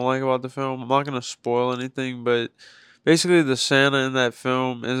thing I don't like about the film. I'm not going to spoil anything, but basically the Santa in that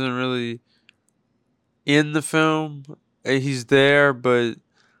film isn't really in the film. He's there, but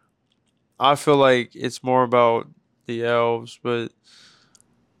I feel like it's more about the elves, but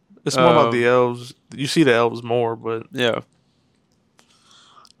it's more about the elves. You see the elves more, but yeah.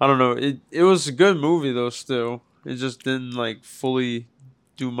 I don't know. It was a good movie though. Still, it just didn't like fully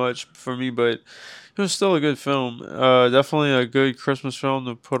do much for me, but it was still a good film. Definitely a good Christmas film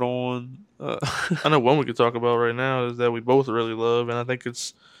to put on. I know one we could talk about right now is that we both really love, and I think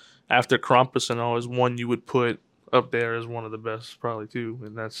it's after Krampus and all is one you would put up there as one of the best probably too,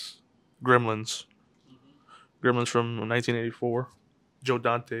 and that's Gremlins. Gremlins from 1984. Joe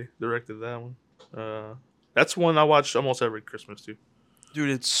Dante directed that one. That's one I watch almost every Christmas too. Dude,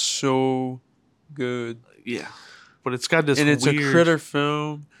 it's so good. Yeah. But it's got this and it's weird... a critter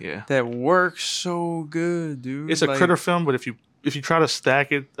film yeah. that works so good, dude. It's a critter film, but if you try to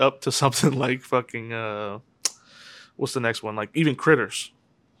stack it up to something like fucking... what's the next one? Like even Critters.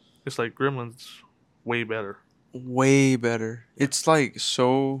 It's like Gremlins way better. Way better. It's like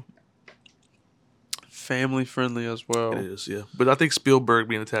so... family friendly as well. It is, yeah. But I think Spielberg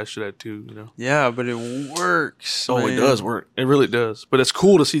being attached to that too, you know. Yeah, but it works. Oh, man. It does work. It really does. But it's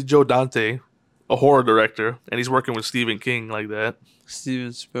cool to see Joe Dante, a horror director, and he's working with Stephen King like that.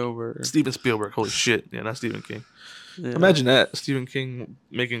 Steven Spielberg. Holy shit. Yeah, not Stephen King. Yeah. Imagine that. Stephen King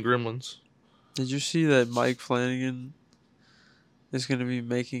making Gremlins. Did you see that Mike Flanagan is going to be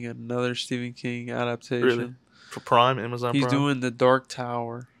making another Stephen King adaptation? Really? For Prime, Amazon Prime? He's doing The Dark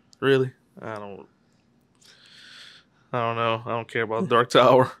Tower. Really? I don't know. I don't care about Dark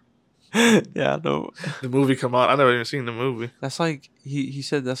Tower. Yeah, I know. The movie come out. I never even seen the movie. That's like he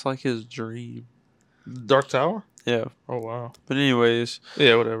said that's like his dream. Dark Tower? Yeah. Oh wow. But anyways.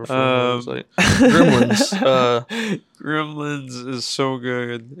 Yeah, whatever. Gremlins. Gremlins is so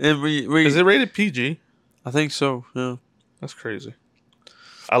good. And we is it rated PG? I think so, yeah. That's crazy.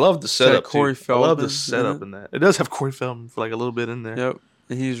 I love the setup. Corey Feldman. I love the setup in that. It does have Corey Feldman for like a little bit in there. Yep.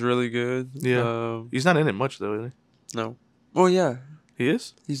 And he's really good. Yeah. He's not in it much though, is he? No. Oh yeah. He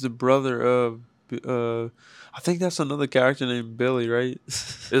is? He's the brother of I think that's another character named Billy, right?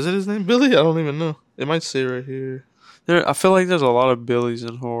 Is it his name? Billy? I don't even know. It might say right here. I feel like there's a lot of Billys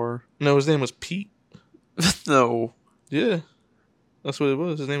in horror. No, his name was Pete. No. Yeah. That's what it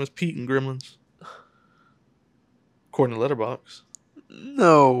was. His name was Pete in Gremlins. According to Letterboxd.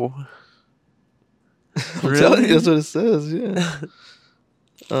 No. I'm telling you, that's what it says,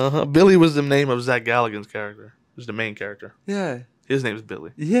 yeah. Billy was the name of Zach Galligan's character. He was the main character. Yeah. His name is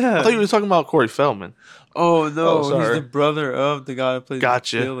Billy. Yeah. I thought you were talking about Corey Feldman. Oh, no. Sorry. He's the brother of the guy that plays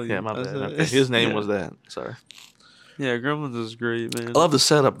Billy. Yeah, my bad. Okay. His name was that. Sorry. Yeah, Gremlins is great, man. I love the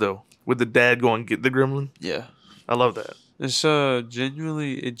setup, though, with the dad going get the gremlin. Yeah. I love that. It's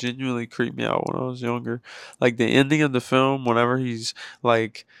genuinely creeped me out when I was younger. Like the ending of the film, whenever he's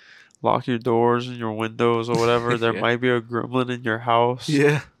like, lock your doors and your windows or whatever, there might be a gremlin in your house.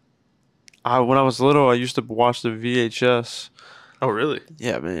 Yeah. When I was little, I used to watch the VHS. Oh, really?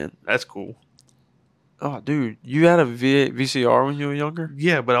 Yeah, man. That's cool. Oh, dude, you had a VCR when you were younger?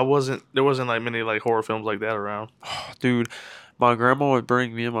 Yeah, but there wasn't like many like horror films like that around. Oh, dude, My grandma would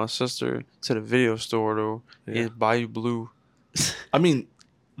bring me and my sister to the video store though in Bayou Blue. I mean,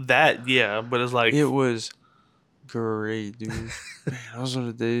 but it's like it was great, dude. Man, those are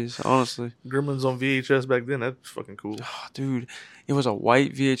the days, honestly. Gremlins on VHS back then. That's fucking cool, dude. It was a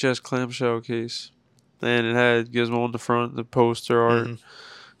white VHS clamshell case, and it had Gizmo on the front, the poster art.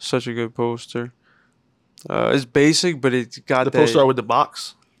 Such a good poster. It's basic, but it's got the poster art with the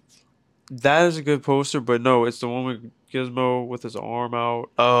box. That is a good poster, but no, it's the one with Gizmo with his arm out.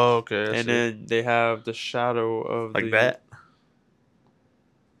 Oh, okay. And then they have the shadow of that.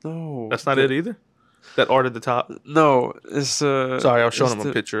 No, that's not it either. That art at the top. No, it's Sorry, I was showing him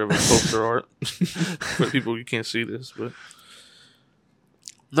a picture of a poster art. For people, you can't see this, but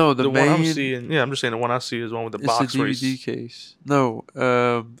no, the one I'm seeing. Yeah, I'm just saying the one I see is the one with the box. It's the DVD case. No,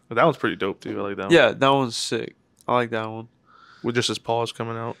 that one's pretty dope too. I like that one. Yeah, that one's sick. I like that one. With just his paws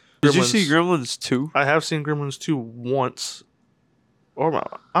coming out. Did you see Gremlins 2? I have seen Gremlins 2 once.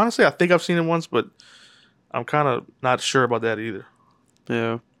 Honestly, I think I've seen it once, but I'm kind of not sure about that either.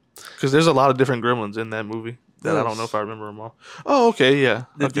 Yeah. Because there's a lot of different Gremlins in that movie that I don't know if I remember them all. Oh, okay, yeah.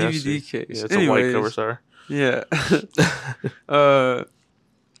 The DVD case. Yeah, it's a white cover, sorry. Yeah.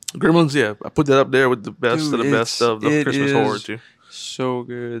 Gremlins, yeah. I put that up there with the best of the best of the Christmas horror, too. So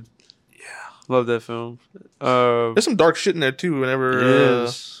good. Yeah. Love that film. There's some dark shit in there, too, whenever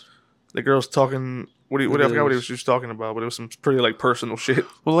the girl's talking... I forgot what she was talking about, but it was some pretty, like, personal shit.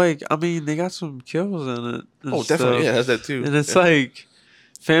 Well, like, I mean, they got some kills in it. Oh, definitely. Yeah, it has that, too. And it's, like...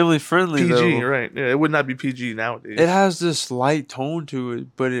 family friendly, PG, though. Right. Yeah, it would not be PG nowadays. It has this light tone to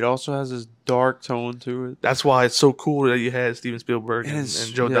it, but it also has this dark tone to it. That's why it's so cool that you had Steven Spielberg and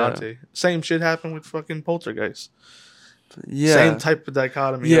Joe Dante. Same shit happened with fucking Poltergeist. Yeah. Same type of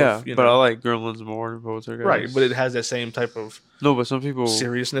dichotomy. Yeah, but I like Gremlins more than Poltergeist. Right, but it has that same type of but some people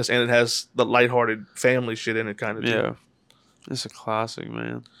seriousness, and it has the lighthearted family shit in it, kind of. Yeah. Too. It's a classic,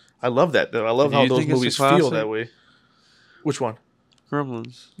 man. I love that, though. I love how those movies feel that way. Which one?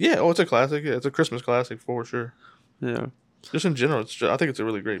 Gremlins. Yeah, it's a classic. Yeah, it's a Christmas classic for sure. Yeah. Just in general, I think it's a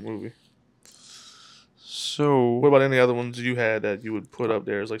really great movie. So, what about any other ones you had that you would put up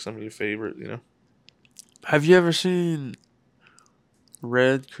there as like some of your favorite, you know? Have you ever seen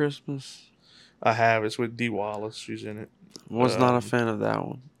Red Christmas? I have. It's with Dee Wallace. She's in it. Was not a fan of that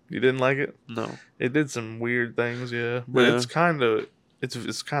one. You didn't like it? No. It did some weird things, yeah. But it's kind of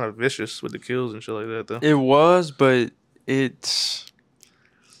vicious with the kills and shit like that, though. It was, but it's...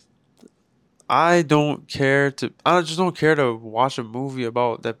 I just don't care to watch a movie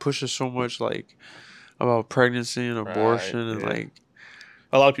that pushes so much like about pregnancy and abortion and like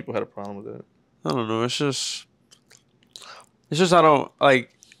a lot of people had a problem with that. I don't know. It's just I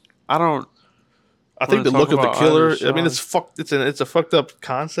think the look of the killer. I mean, it's fucked. It's a fucked up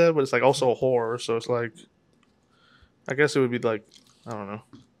concept, but it's like also a horror. So it's like, I guess it would be like, I don't know.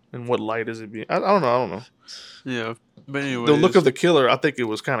 In what light is it being? I don't know. Yeah, but anyway, the look of the killer, I think it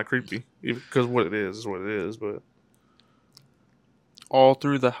was kind of creepy because what it is what it is. But All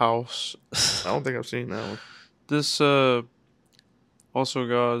Through the House. I don't think I've seen that one. This also,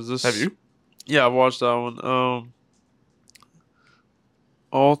 guys, this have you? Yeah, I watched that one.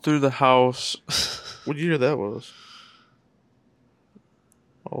 All Through the House. What year that was?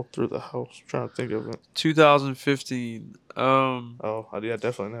 All Through the House. I'm trying to think of it. 2015. Oh, yeah,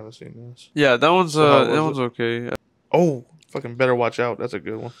 definitely never seen this. Yeah, that one's okay. Oh, fucking Better Watch Out. That's a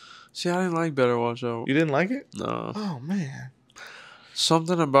good one. See, I didn't like Better Watch Out. You didn't like it? No. Oh man.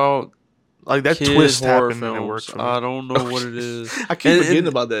 Something about like that twist happened and it worked for me. I don't know what it is. I keep forgetting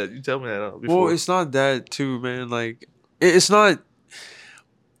about that. You tell me that before. Well, it's not that too, man. Like it's not.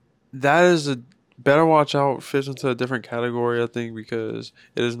 That is a Better Watch Out fits into a different category, I think, because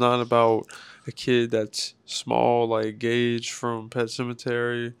it is not about a kid that's small, like Gage from Pet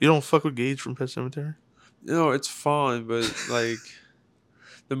Sematary. You don't fuck with Gage from Pet Sematary? No, it's fine, but like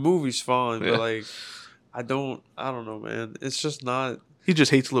the movie's fine, but like I don't know, man. It's just not. He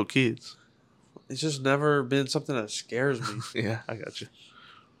just hates little kids. It's just never been something that scares me. Yeah, I got you.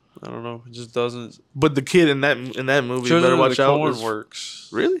 I don't know. It just doesn't. But the kid in that movie, Better Watch Out, works.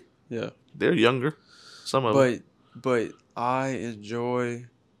 Really? Yeah. They're younger. Some of them. But I enjoy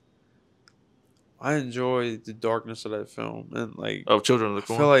the darkness of that film and like Children of the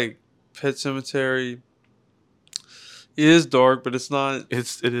Corn. I feel like Pet Sematary is dark, but it's not.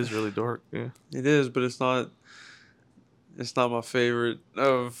 It is really dark. Yeah. It is, but it's not. It's not my favorite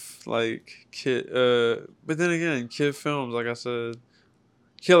of like kid. But then again, kid films, like I said,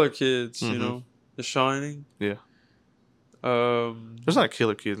 killer kids. You know, The Shining. Yeah. There's not a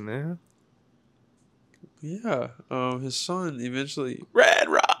killer kid in there. Yeah. His son eventually. Red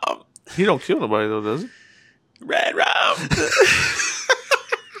Rum. He don't kill nobody though, does he? Red rum.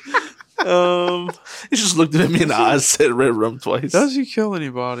 He just looked at me in the eyes and said red rum twice. Does he kill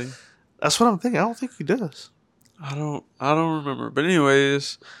anybody? That's what I'm thinking. I don't think he does. I don't remember. But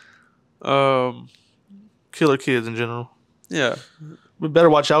anyways, killer kids in general. Yeah. We better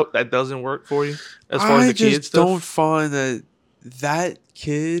watch out that doesn't work for you as far as the kids stuff. I don't find that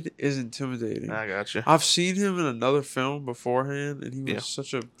kid is intimidating. I got you. I've seen him in another film beforehand, and he was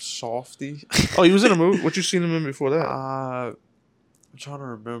such a softie. Oh, he was in a movie? What you seen him in before that? I'm trying to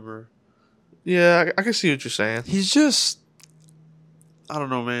remember. Yeah, I can see what you're saying. He's just... I don't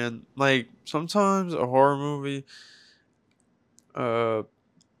know, man. Like, sometimes a horror movie... like,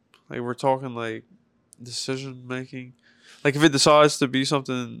 we're talking, like, decision-making... Like, if it decides to be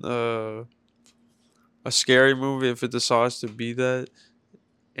something, a scary movie, if it decides to be that,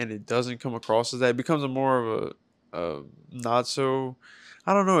 and it doesn't come across as that, it becomes more of a not so,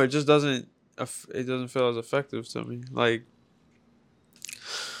 I don't know, it just doesn't, it doesn't feel as effective to me. Like,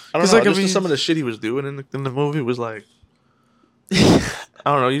 I don't know, like, just some of the shit he was doing in the movie was like, I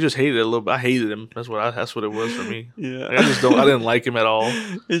don't know, you just hated it a little bit. I hated him. That's what it was for me. Yeah. Like, I didn't like him at all.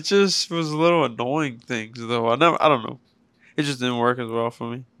 It just was a little annoying things, though. I don't know. It just didn't work as well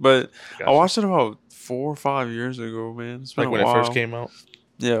for me. But I watched it about 4 or 5 years ago, man. It's been like when it first came out?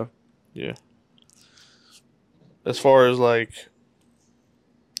 Yeah. Yeah. As far as like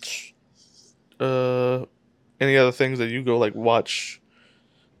any other things that you go like watch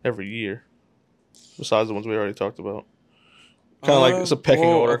every year besides the ones we already talked about? Kind of like it's a pecking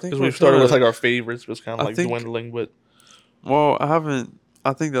order because we've started with like our favorites, but it's kind of like dwindling. But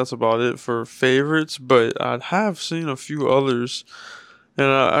I think that's about it for favorites, but I have seen a few others, and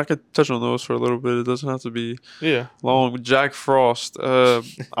I could touch on those for a little bit. It doesn't have to be long. Jack Frost. I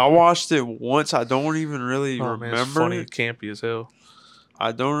watched it once. I don't even really remember. Man, it's funny, campy as hell.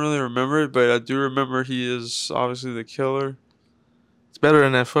 I don't really remember it, but I do remember he is obviously the killer. It's better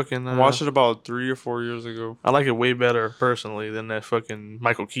than that fucking... I watched it about 3 or 4 years ago. I like it way better, personally, than that fucking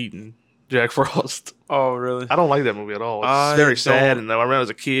Michael Keaton Jack Frost. Oh, really? I don't like that movie at all. It's very sad, and I remember as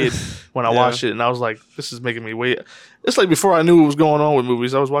a kid when I watched it, and I was like, this is making me wait. It's like before I knew what was going on with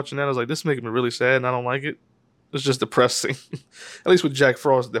movies, I was watching that, I was like, this is making me really sad, and I don't like it. It's just depressing. At least with Jack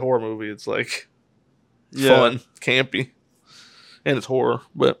Frost, the horror movie, it's like fun, campy, and it's horror.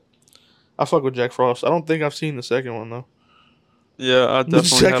 But I fuck with Jack Frost. I don't think I've seen the second one, though. Yeah, I definitely The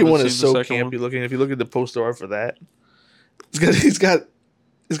second one is so campy looking. If you look at the poster art for that, he's got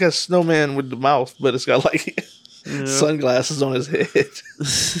a snowman with the mouth, but it's got like sunglasses on his head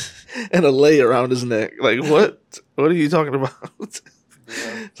and a lei around his neck. Like, what? What are you talking about?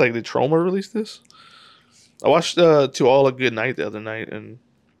 It's like, did Troma release this? I watched To All a Good Night the other night, and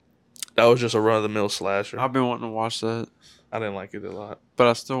that was just a run-of-the-mill slasher. I've been wanting to watch that. I didn't like it a lot, but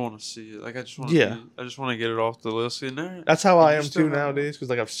I still want to see it. Like, I just want to get it off the list. That's how I am too nowadays, because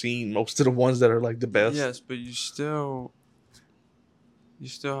like I've seen most of the ones that are like the best. Yes, but you still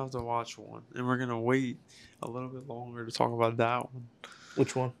have to watch one, and we're gonna wait a little bit longer to talk about that one.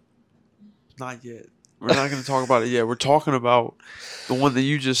 Which one? Not yet. We're not gonna talk about it yet. We're talking about the one that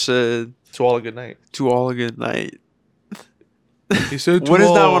you just said. To All a Good Night. To All a Good Night. He said, what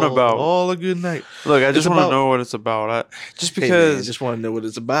is that one about? All a Good Night. Look, I just want to know what it's about. I just want to know what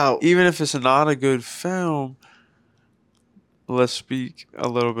it's about. Even if it's not a good film, let's speak a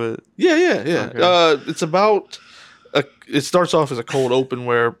little bit. Yeah. Okay. It's about. It starts off as a cold open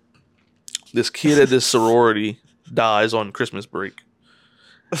where this kid at this sorority dies on Christmas break.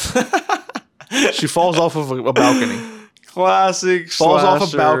 She falls off of a balcony. Classic. Falls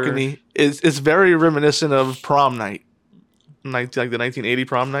off a balcony. It's very reminiscent of Prom Night. Like the 1980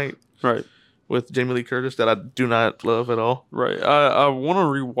 Prom Night, right? With Jamie Lee Curtis, that I do not love at all. Right. I want to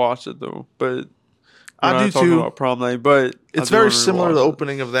rewatch it though, but I do too. About Prom Night, but it's very similar. The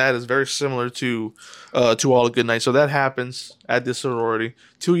opening of that is very similar to All a Good Night. So that happens at this sorority.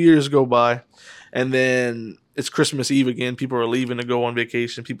 2 years go by, and then it's Christmas Eve again. People are leaving to go on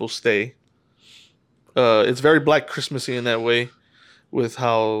vacation. People stay. It's very Black Christmassy in that way, with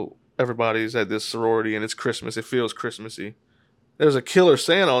how everybody's at this sorority and it's Christmas. It feels Christmassy. There's a killer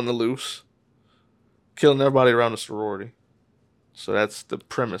Santa on the loose, killing everybody around the sorority. So that's the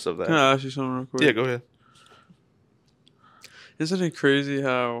premise of that. Can I ask you something real quick? Yeah, go ahead. Isn't it crazy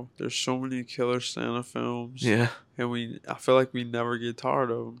how there's so many killer Santa films? Yeah. And I feel like we never get tired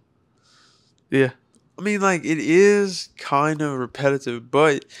of them. Yeah. I mean, like, it is kind of repetitive,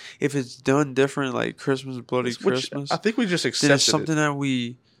 but if it's done different, like Christmas, Bloody Christmas, I think we just accept it's something that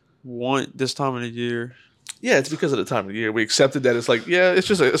we want this time of the year. Yeah, it's because of the time of the year. We accepted that it's like, yeah, it's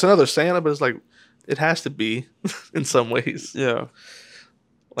just it's another Santa, but it's like it has to be in some ways. Yeah.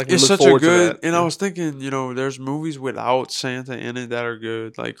 Like it's such a good. And I was thinking, there's movies without Santa in it that are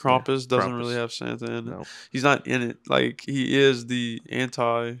good. Like Krampus doesn't really have Santa in it. No. He's not in it. Like he is the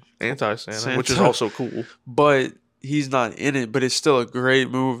anti Santa, which is also cool. But he's not in it. But it's still a great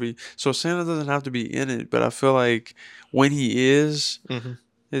movie. So Santa doesn't have to be in it. But I feel like when he is,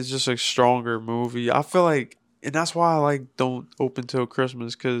 it's just a stronger movie. I feel like, and that's why I like Don't Open Till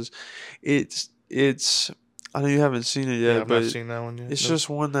Christmas, because it's. I know you haven't seen it yet, but I've not seen that one yet. It's just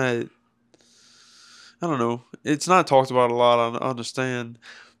one that I don't know. It's not talked about a lot. I understand.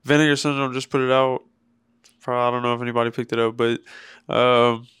 Vinegar Syndrome just put it out. Probably, I don't know if anybody picked it up, but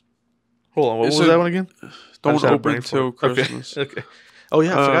hold on. What was that one again? Don't Open Till Christmas. Okay. Oh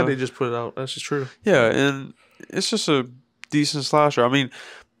yeah, I forgot they just put it out. That's just true. Yeah, and it's just a decent slasher. I mean,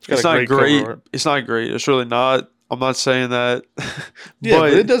 it's not great. It's not great. It's really not. I'm not saying that.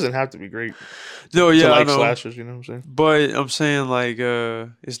 But it doesn't have to be great. No, yeah, I know. Slashers, you know what I'm saying? But I'm saying like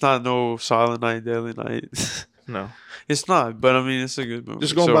it's not no Silent Night, Deadly Night. No, it's not. But I mean, it's a good movie.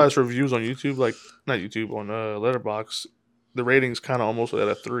 Just going by its reviews on YouTube, like not YouTube on Letterboxd, the rating's kind of almost at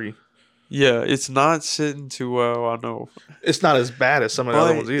a 3. Yeah, it's not sitting too well. I know it's not as bad as some of the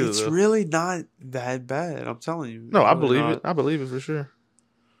other ones either. It's really not that bad. I'm telling you. No, I believe it. I believe it for sure.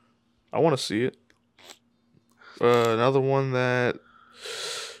 I want to see it. Another one that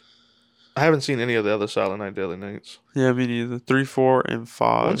I haven't seen any of the other Silent Night, Deadly Nights. Yeah, me neither. 3, 4, and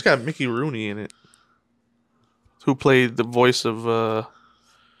 5. One's got Mickey Rooney in it, who played the voice of.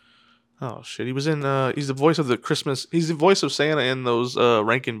 Oh shit! He was in. He's the voice of the Christmas. He's the voice of Santa in those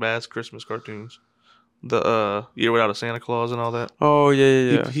Rankin Bass Christmas cartoons, the Year Without a Santa Claus and all that. Oh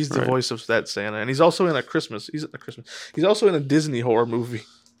yeah. He's the voice of that Santa, and he's also in a Christmas. He's also in a Disney horror movie.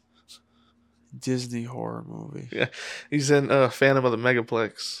 Disney horror movie. Yeah, he's in Phantom of the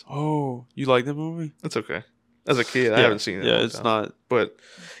Megaplex. Oh, you like the movie? It's okay. As a kid, I haven't seen it. Yeah, it's not. But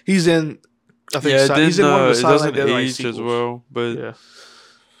he's in. I think he's in one of the Silent Night Deadly Night sequels as well. But yeah.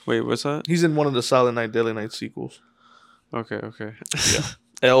 Wait, what's that? He's in one of the Silent Night Deadly Night sequels. Okay. Yeah.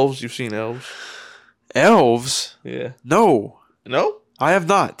 Elves. You've seen Elves? Elves? Yeah. No. I have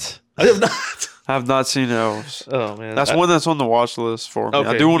not. I have not seen Elves. Oh man, that's one that's on the watch list for me. Okay.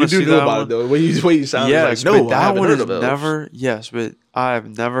 I do want to see that one. Though. Way you sound yes, like, no, that one is never. Yes, but I have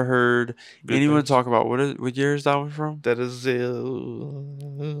never heard anyone talk about what year is that one from? That is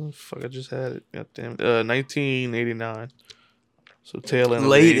fuck. I just had it. God damn it. 1989. So tail end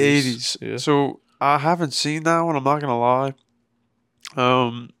late 80s. Yeah. So I haven't seen that one. I'm not gonna lie.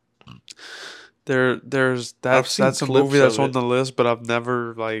 That's a movie that's on the list, but I've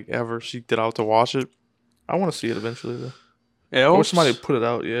never ever seeked it out to watch it. I want to see it eventually though. Elves? I wish somebody put it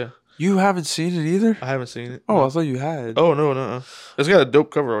out. Yeah. You haven't seen it either? I haven't seen it. Oh, no. I thought you had. Oh no. It's got a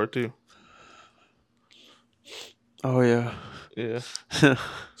dope cover art too. Oh yeah. Yeah.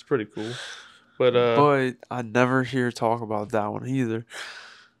 It's pretty cool. But I never hear talk about that one either.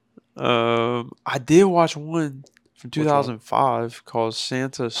 I did watch one from 2005 called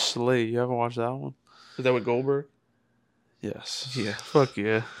Santa's Sleigh. You haven't watched that one? Is that with Goldberg? Yes. Yeah. Fuck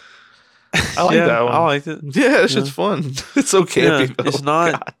yeah. I like that one. I liked it. Yeah, it's just fun. It's so campy. Yeah, it's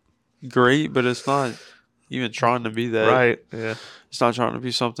not great, but it's not even trying to be that. Right. Yeah. It's not trying to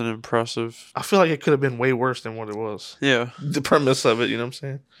be something impressive. I feel like it could have been way worse than what it was. Yeah. The premise of it, you know what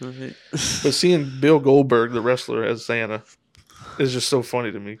I'm saying? Right. But seeing Bill Goldberg, the wrestler, as Santa is just so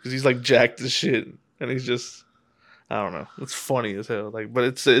funny to me because he's like jacked as shit and he's just, I don't know. It's funny as hell. But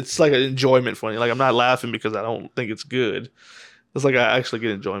it's like an enjoyment funny. Like I'm not laughing because I don't think it's good. It's like I actually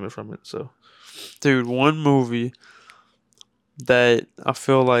get enjoyment from it. So, dude, one movie that I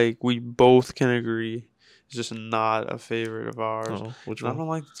feel like we both can agree is just not a favorite of ours. Oh, which one? I don't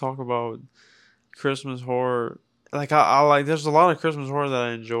like to talk about Christmas horror. Like I like, there's a lot of Christmas horror that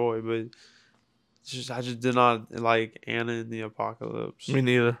I enjoy, but I just did not like Anna and the Apocalypse. Me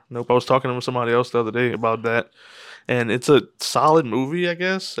neither. Nope. I was talking to somebody else the other day about that. And it's a solid movie, I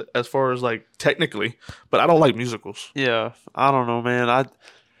guess, as far as like technically, but I don't like musicals. Yeah, I don't know, man. I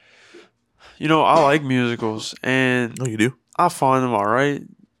like musicals, and no, you do. I find them all right,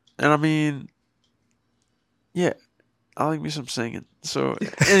 and I mean, yeah, I like me some singing. So,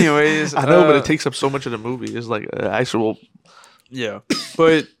 anyways, I know, but it takes up so much of the movie. It's like actual. Yeah,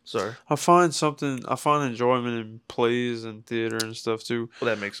 but sorry, I find enjoyment in plays and theater and stuff too. Well,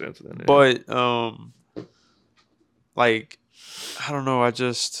 that makes sense then. Yeah. But like, I don't know.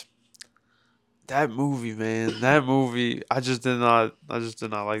 That movie, man. That movie. I just did not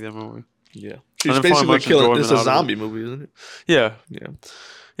like that movie. Yeah, it's basically killing. It's a zombie movie, isn't it? Yeah.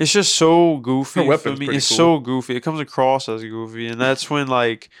 It's just so goofy for me. It's cool. So goofy. It comes across as goofy, and that's when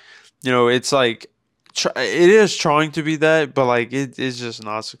it's like it is trying to be that, but like it is just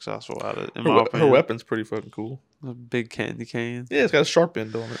not successful at it. In my opinion, her weapon's pretty fucking cool. A big candy cane. Yeah, it's got a sharp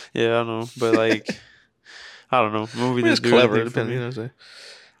end on it. Yeah, I know, but like I don't know. Movie didn't it's do clever. anything for me. You know what I'm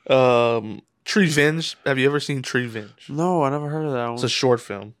saying? Treevenge. Have you ever seen Treevenge? No, I never heard of that one. It's a short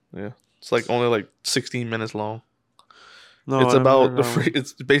film. Yeah, it's like only like 16 minutes long. No, it's about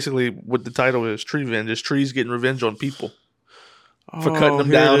it's basically what the title is. Treevenge. It's trees getting revenge on people for cutting them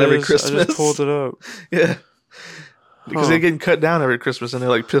down every Christmas. I just pulled it up. Yeah, because they're getting cut down every Christmas and they're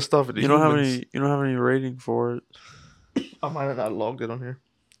like pissed off at the humans. You don't have any rating for it. I might have not logged it on here.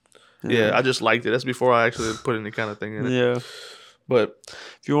 Yeah, I just liked it. That's before I actually put any kind of thing in it. Yeah. But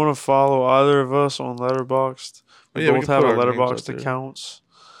if you want to follow either of us on Letterboxd, we both have a Letterboxd accounts.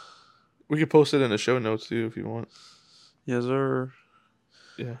 We could post it in the show notes too if you want. Yes, sir.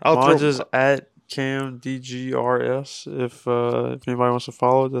 Yeah, mine's is at KAMDGRS. If anybody wants to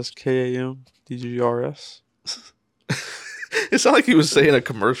follow, that's KAMDGRS. It sounded like he was saying a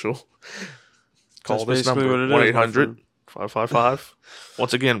commercial. Call this number 1-800-555.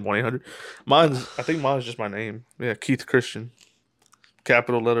 Once again, 1-800. I think mine's just my name. Yeah, Keith Christian.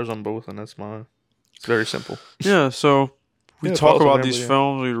 Capital letters on both, and that's mine. It's very simple. Yeah, so we talk about these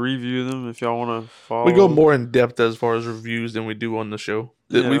films, we review them. If y'all want to follow, we go more in depth as far as reviews than we do on the show.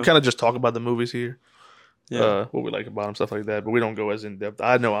 Yeah. We kind of just talk about the movies here. Yeah, what we like about them, stuff like that. But we don't go as in depth.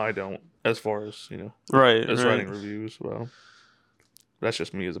 I know I don't, as far as writing reviews. Well, that's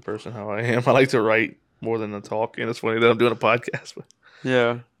just me as a person, how I am. I like to write more than to talk, and it's funny that I'm doing a podcast. But.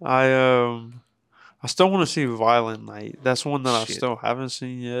 Yeah, I still want to see Violent Night. That's one that I still haven't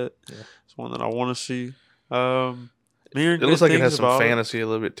seen yet. Yeah. It's one that I want to see. It looks like it has some fantasy a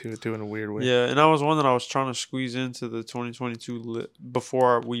little bit too in a weird way. Yeah, and that was one that I was trying to squeeze into the 2022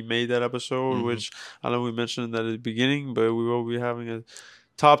 before we made that episode, which I know we mentioned that at the beginning, but we will be having a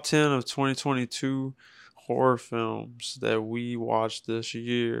top 10 of 2022 horror films that we watched this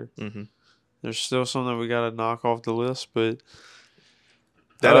year. Mm-hmm. There's still some that we got to knock off the list, but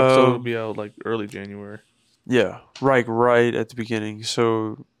that episode will be out like early January. Yeah, right at the beginning.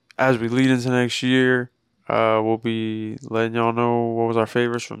 So as we lead into next year, we'll be letting y'all know what was our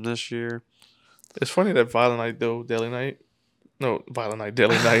favorites from this year. It's funny that Violent Night, Deadly Night. What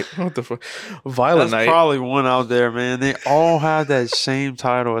the fuck? Violent Night. That's probably one out there, man. They all have that same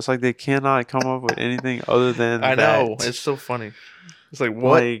title. It's like they cannot come up with anything other than I know. It's so funny. It's like,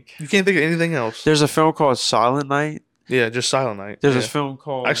 what? Like, you can't think of anything else. There's a film called Silent Night. Yeah, just Silent Night. There's a film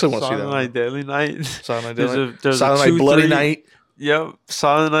called Silent Night, Deadly Night. Silent Night, Deadly Night. There's Silent Night, Bloody Night. Yep,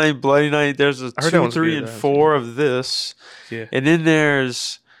 Silent Night, Bloody Night. There's a 2, 3, and 4 of this. Yeah. And then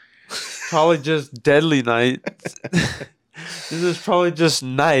there's probably just Deadly Night. This is probably just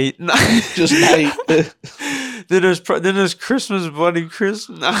Night. Just Night. Then there's Christmas, Bloody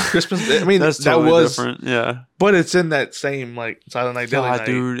Christmas. Christmas. I mean, that's totally different. Yeah, but it's in that same like Silent Night, Deadly Night.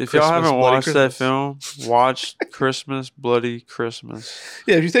 Dude, if y'all haven't watched that film, watch Christmas, Bloody Christmas.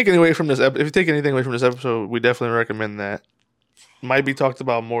 Yeah, if you take anything away from this episode, we definitely recommend that. Might be talked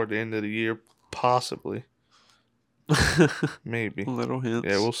about more at the end of the year, possibly. Maybe. Little hints.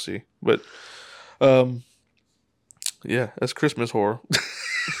 Yeah, we'll see. But, yeah, that's Christmas horror.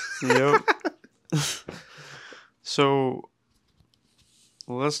 Yep. So,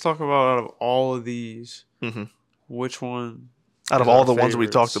 let's talk about out of all of these, which one? Out of all the ones we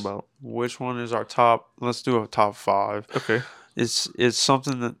talked about, which one is our top? Let's do a top 5. Okay. It's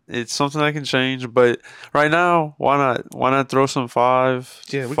something that can change, but right now, why not throw some 5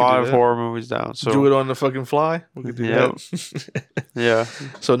 horror movies down? So do it on the fucking fly. We could do that. Yeah.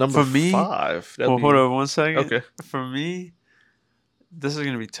 So number for me, 5. Hold on 1 second. Okay. For me, this is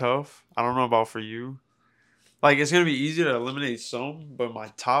gonna be tough. I don't know about for you. Like, it's gonna be easy to eliminate some, but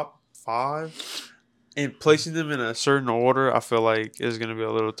my top 5 and placing them in a certain order, I feel like is going to be a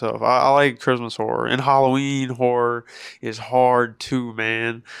little tough. I like Christmas horror, and Halloween horror is hard too,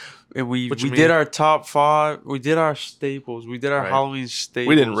 man. And we did our top 5. We did our staples. We did our Halloween staples.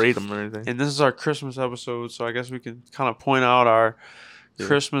 We didn't rate them or anything. And this is our Christmas episode, so I guess we can kind of point out our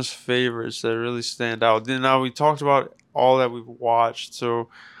Christmas favorites that really stand out. Then now we talked about all that we've watched, so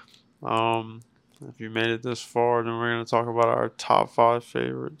if you made it this far, then we're going to talk about our top 5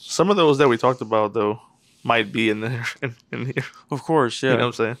 favorites. Some of those that we talked about, though, might be in there. In here. Of course, yeah. You know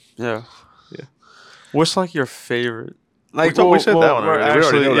what I'm saying? Yeah. Yeah. What's like your favorite? Like, we said that one already. We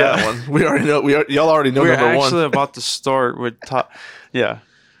already know that one. We already know. Y'all already know number 1. We're actually about to start with top. Yeah.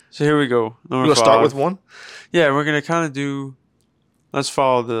 So here we go. We're going to start with 1? Yeah, we're going to kind of do. Let's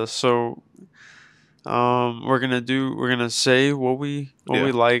follow this. So, we're gonna say what we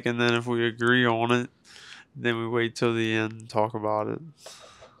like, and then if we agree on it, then we wait till the end and talk about it.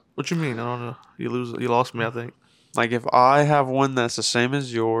 What you mean? I don't know. You lost me, I think. Like if I have one that's the same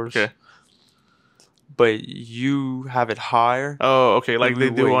as yours, okay, but you have it higher. Oh, okay. Like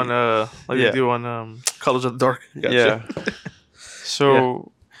they do on they do on Colors of the Dark. Gotcha. Yeah.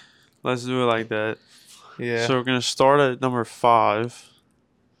 So let's do it like that. Yeah. So we're gonna start at number 5.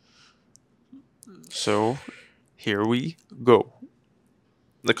 So here we go.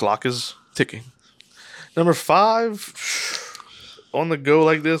 The clock is ticking. Number 5 on the go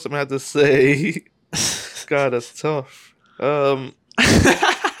like this. I'm gonna have to say, God, that's tough. It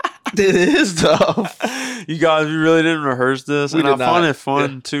is tough. You guys, we really didn't rehearse this, and I find it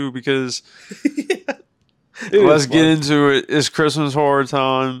fun too because let's get into it. It's Christmas horror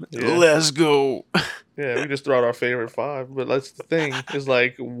time. Yeah. Let's go. Yeah, we just throw out our favorite 5, but that's the thing. Is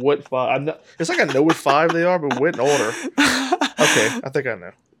like what 5? It's like I know what 5 they are, but what in order? Okay, I think I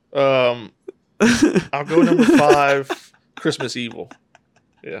know. I'll go number 5. Christmas Evil.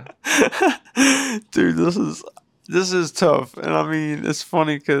 Yeah, dude, this is tough, and I mean it's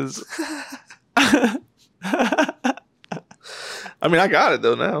funny because I mean I got it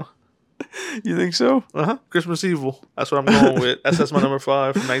though now. You think so? Christmas Evil. That's what I'm going with. That's my number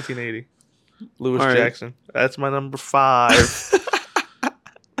 5 from 1980. Louis Jackson. That's my number 5.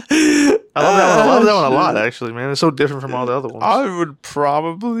 I love that one a lot, actually, man. It's so different from all the other ones. I would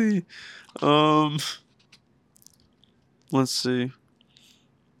probably, let's see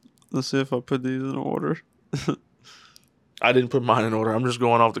if I put these in order. I didn't put mine in order. I'm just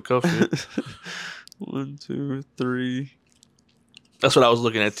going off the cuff here. 1, 2, 3. That's what I was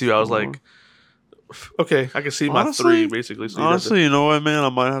looking at too. I was like, okay, I can see my 3 basically. So honestly, you know what, man? I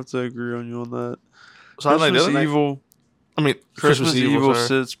might have to agree on you on that. So Christmas Evil. I mean, Christmas Evil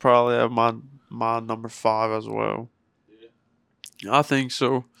sits probably at my number 5 as well. Yeah. I think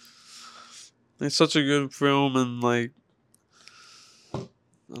so. It's such a good film, and like, I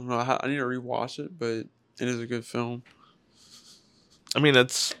don't know. I need to rewatch it, but it is a good film. I mean, I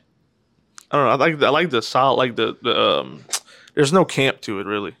don't know. I like the solid, like the there's no camp to it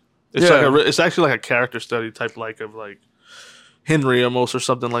really. It's it's actually like a character study type, of Henry almost or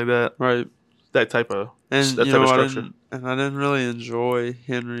something like that. Right. That type of structure. I didn't really enjoy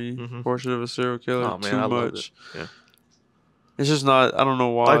Henry, Portrait of a Serial Killer, too much. Yeah. It's just not. I don't know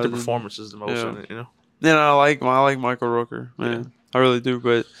why. I like the performances the most in it. You know. Yeah, I like Michael Rooker. Man, yeah. I really do.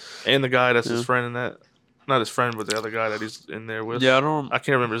 But and the guy that's his friend in that. Not his friend, but the other guy that he's in there with. Yeah, I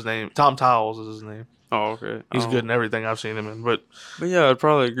can't remember his name. Tom Towles is his name. Oh, okay. He's good in everything I've seen him in. But yeah, I'd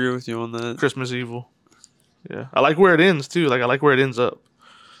probably agree with you on that. Christmas Evil. Yeah. I like where it ends, too. Like, I like where it ends up.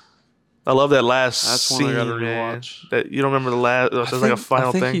 I love that last scene, one I gotta rewatch. That, you don't remember the last... It's like a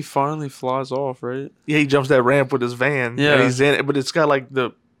final thing. I think he finally flies off, right? Yeah, he jumps that ramp with his van. Yeah. And he's in it, but it's got, like,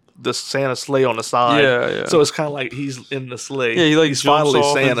 the Santa sleigh on the side. Yeah, yeah. So it's kind of like he's in the sleigh. Yeah, he's finally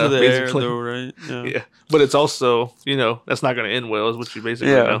Santa, into the basically. Air, though, right? Yeah. But it's also, that's not going to end well, is what you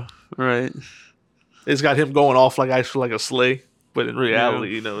basically know. Right. It's got him going off like a sleigh, but in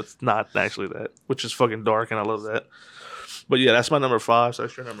reality, it's not actually that, which is fucking dark, and I love that. But yeah, that's my number 5. So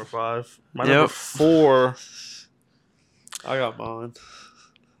that's your number 5. My number 4. I got mine.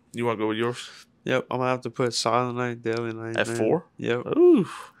 You want to go with yours? Yep, I'm gonna have to put Silent Night, Deadly Night at 4. Yep. Ooh.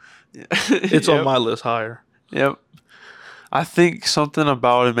 Yeah. It's on my list higher. Yep. I think something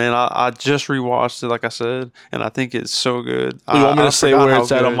about it, man. I just rewatched it, like I said, and I think it's so good. You want me to say where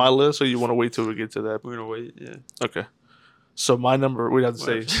it's at on my list, or you want to wait till we get to that? We're gonna wait. Yeah. Okay. So my number, we'd have to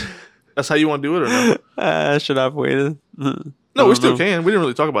say. That's how you want to do it, or no? Should I have waited? No, we still can. We didn't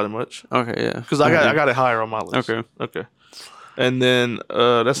really talk about it much. Okay, yeah. Because I got it higher on my list. Okay. And then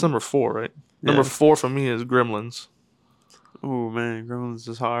that's number 4, right? Number 4 for me is Gremlins. Oh man, Gremlins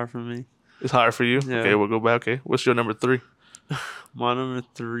is higher for me. It's higher for you? Yeah. Okay, we'll go back. Okay, what's your number 3? My number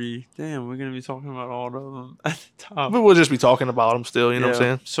 3. Damn, we're gonna be talking about all of them at the top. But we'll just be talking about them still. You know what I'm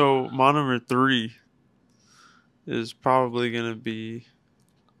saying? So my number 3 is probably gonna be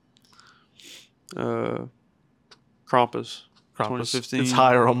Krampus. 2015. It's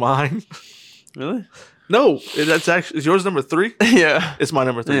higher on mine. Really? No, that's actually is yours number 3? Yeah, it's my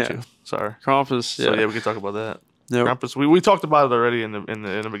number 3 too. Sorry, Krampus. Yeah, so yeah, we can talk about that. Yep. Krampus. We talked about it already in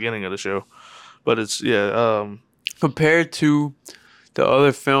the beginning of the show, but it's compared to the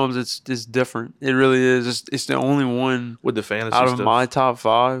other films, it's different. It really is. It's the only one with the fantasy out of stuff. my top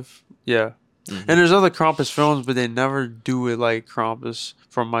 5. Yeah. Mm-hmm. And there's other Krampus films, but they never do it like Krampus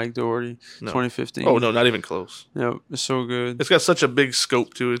from Mike Dougherty, 2015. Oh, no, not even close. Yep, it's so good. It's got such a big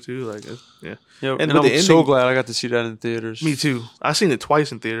scope to it, too. Like, yeah. Yep. And I'm so glad I got to see that in theaters. Me, too. I've seen it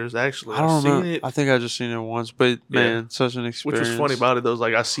twice in theaters, actually. I don't know. I think I just seen it once, but, man, such an experience. Which was funny about it, though, is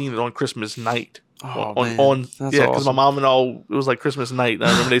like I seen it on Christmas night. Oh on, man, on that's yeah, because awesome. my mom and all, it was like Christmas night. And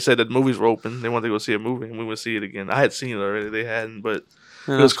I remember they said that movies were open. They wanted to go see a movie, and we would see it again. I had seen it already. They hadn't, but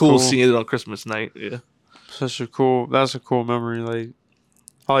Man, it was that's cool seeing it on Christmas night. Yeah, That's a cool memory. Like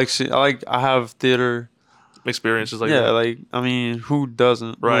I have theater experiences like yeah, that. like I mean, who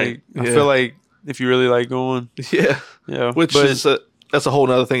doesn't? Right. Like, I feel like if you really like going, Yeah. yeah. Which is that's a whole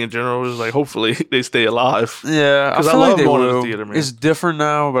other thing in general. Is like hopefully they stay alive. Yeah, Because I feel love like going to will. the theater, man. It's different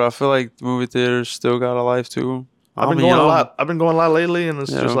now, but I feel like movie theaters still got a life too. I've been going a lot. I've been going a lot lately, and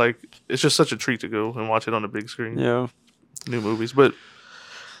it's just like it's just such a treat to go and watch it on the big screen. Yeah. New movies, but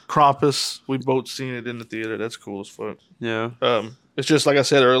Krampus, we both seen it in the theater. That's cool as fuck. Yeah. It's just like I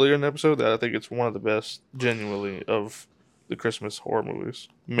said earlier in the episode that I think it's one of the best, genuinely, of the Christmas horror movies,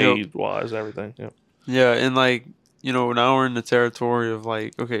 made wise, everything. Yeah. Yeah, and like now we're in the territory of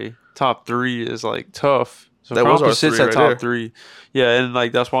like, okay, top 3 is like tough. So that was our Krampus sits at right top there. 3. Yeah, and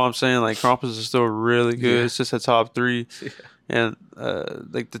like that's why I'm saying like Krampus is still really good. Yeah. It's just at top 3, Yeah. and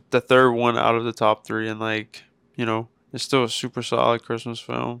like the third one out of the top 3, and like it's still a super solid Christmas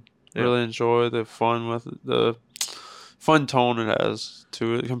film. Yeah. Really enjoy the fun tone it has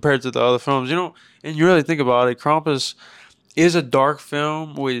to it compared to the other films. And you really think about it, Krampus is a dark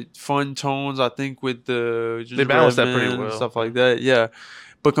film with fun tones. I think with the They balance that pretty and well. stuff like that. Yeah,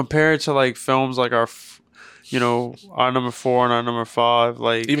 but compared to like films like our number 4 and our number 5,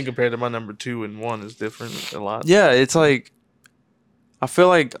 like Even compared to my number 2 and 1 is different a lot. yeah, it's like I feel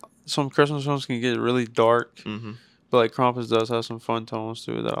like some Christmas films can get really dark. Mm-hmm. But like Krampus does have some fun tones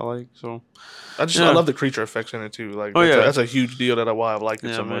to it that I like. So I love the creature effects in it too. Like that's a huge deal why I like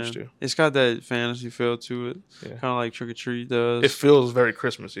it so much too. It's got that fantasy feel to it. Yeah. Kind of like Trick or Treat does. It feels very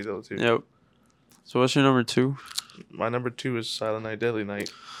Christmassy though too. Yep. So what's your number 2? My number 2 is Silent Night, Deadly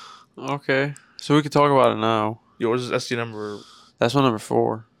Night. Okay. So we can talk about it now. Yours is that's your number. That's my number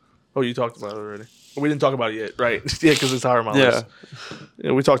 4. Oh, you talked about it already. We didn't talk about it yet, right? Yeah, because it's higher on my list.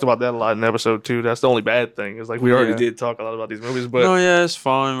 Yeah, we talked about that a lot in episode 2. That's the only bad thing. Is like we already did talk a lot about these movies, but no, yeah, it's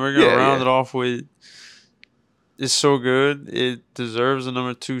fine. We're gonna round it off with. It's so good. It deserves a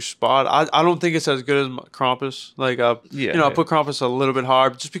number 2 spot. I don't think it's as good as Krampus. Like I put Krampus a little bit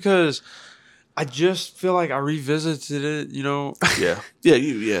hard just because I just feel like I revisited it.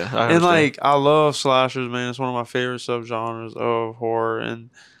 And like I love slashers, man. It's one of my favorite subgenres of horror, and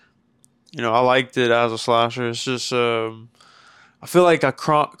I liked it as a slasher. It's just I feel like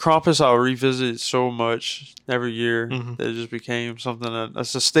Krampus I'll revisit so much every year that it just became something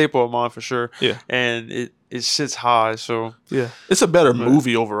that's a staple of mine for sure. Yeah, and it sits high. So yeah, it's a better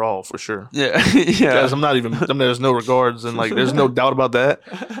movie overall for sure. Yeah, yeah. There's no regards and like there's no doubt about that.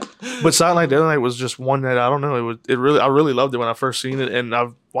 But Silent Night, Deadly Night was just one that I don't know. I really loved it when I first seen it, and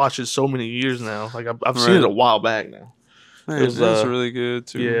I've watched it so many years now. Like I've seen it a while back now. Man, that's really good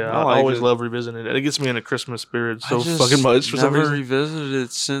too. Yeah, I always love revisiting it. It gets me in the Christmas spirit so fucking much for some reason. Never revisited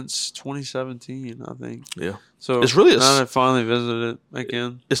it since 2017, I think. Yeah. So it's really now I finally visited it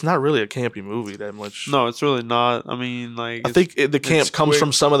again. It's not really a campy movie that much. No, it's really not. I mean, like I think the camp comes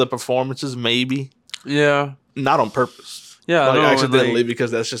from some of the performances, maybe. Yeah. Not on purpose. Yeah, like accidentally because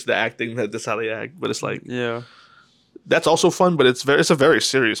that's just the acting. That's how they act. But it's like that's also fun. But it's a very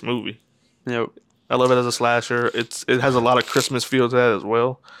serious movie. Yep. I love it as a slasher. It has a lot of Christmas feel to that as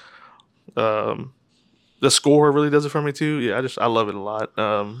well. The score really does it for me too. Yeah, I love it a lot.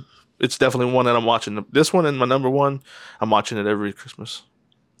 It's definitely one that I'm watching. This one and my number 1, I'm watching it every Christmas.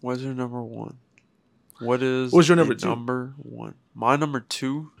 What's your number 1? What's your number 2? Number 1. My number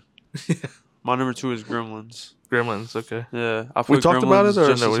 2. My number 2 is Gremlins. Gremlins, okay. Yeah, we talked about it, or no?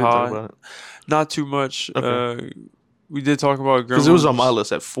 We didn't talk about it. Not too much. Okay. We did talk about Gremlins because it was on my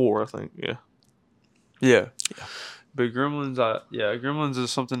list at 4, I think. Yeah. But Gremlins, Gremlins is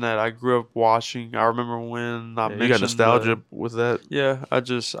something that I grew up watching. I remember when I mentioned you got nostalgia with that. Yeah, I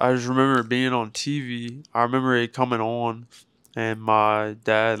just remember it being on TV. I remember it coming on, and my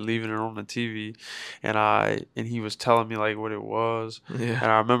dad leaving it on the TV, and he was telling me like what it was. Yeah.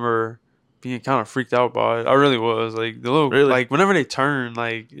 And I remember being kind of freaked out by it. I really was like the little like whenever they turn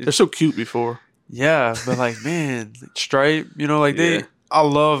like they're so cute before. Yeah, but like man, Stripe, I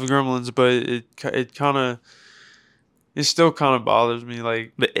love Gremlins, but it still kind of bothers me,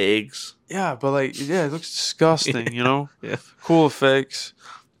 like the eggs. Yeah, but like it looks disgusting, Yeah. Cool effects,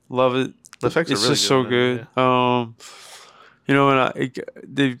 love it. The effects are really just so good. And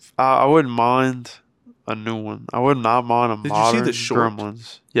I wouldn't mind a new one. I would not mind a modern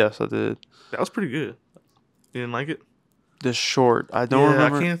Gremlins. Yes, I did. That was pretty good. You didn't like it? The short. I don't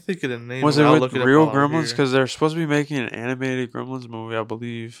remember. I can't think of the name. Was it with real Gremlins? Because they're supposed to be making an animated Gremlins movie, I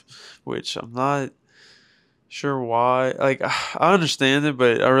believe, which I'm not sure why. Like, I understand it,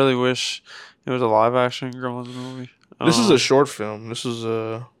 but I really wish It was a live action Gremlins movie. This is a short film. This is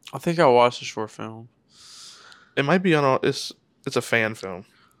a. I think I watched the short film. It might be on a. It's a fan film.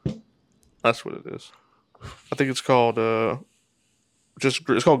 That's what it is. I think it's called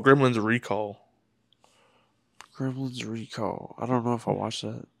it's called Gremlins Recall. Gremlins Recall. I don't know if I watched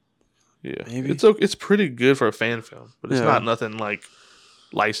that. Yeah, maybe it's pretty good for a fan film, but it's not nothing like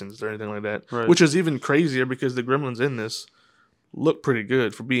licensed or anything like that. Right. Which is even crazier because the Gremlins in this look pretty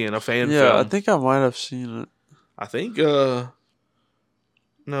good for being a fan film. Yeah, I think I might have seen it. I think no,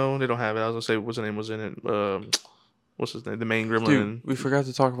 they don't have it. I was gonna say what's the name was in it. What's his name? The main Gremlin. Dude, we forgot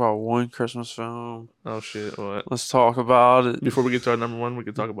to talk about one Christmas film. Oh shit! What? Let's talk about it. Before we get to our number one, we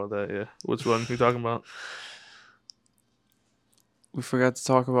can talk about that. Yeah, which one are you talking about? We forgot to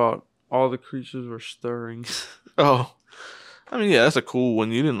talk about All the Creatures Were Stirring. Oh, I mean, yeah, that's a cool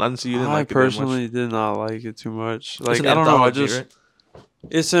one. I didn't see you didn't like it. I personally did not like it too much. Like I don't know. Right?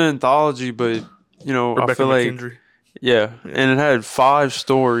 It's an anthology, but you know, Rebecca I feel like yeah, and it had 5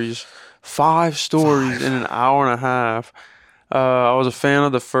 stories. 5 stories in an hour and a half. I was a fan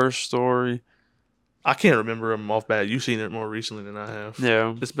of the first story. I can't remember them off bat. You've seen it more recently than I have.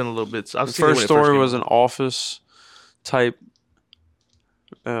 Yeah, it's been a little bit. The first story was an office type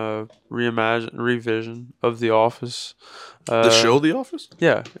revision of The Office. The show The Office?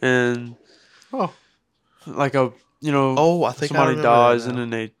 Yeah, and like a I think somebody dies and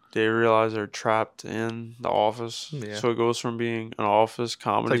then they realize they're trapped in the office. Yeah. So it goes from being an office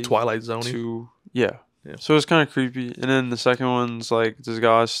comedy like Twilight Zone to yeah. So it's kind of creepy. And then the second one's like this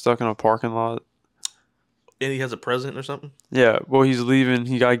guy's stuck in a parking lot. And he has a present or something? Yeah. Well, he's leaving.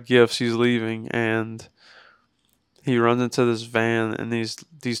 He got gifts. He's leaving. And he runs into this van. And these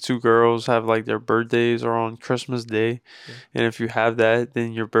 2 girls have like their birthdays are on Christmas Day. Yeah. And if you have that,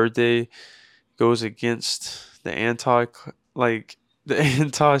 then your birthday goes against the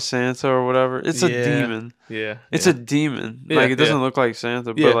anti-Santa or whatever. It's a demon. Yeah. It's a demon. Yeah, like it doesn't look like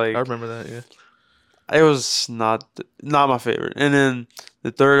Santa, but like I remember that, yeah. It was not my favorite. And then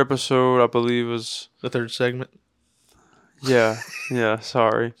the 3rd episode, I believe, was the 3rd segment. Yeah. Yeah,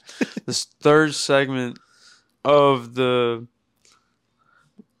 sorry. This 3rd segment of the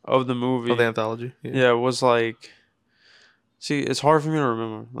movie. Of the anthology. Yeah, it was like it's hard for me to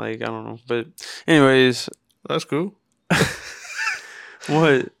remember. Like, I don't know. But anyways, that's cool.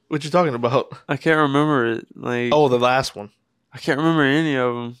 What you talking about? I can't remember it. Like the last one. I can't remember any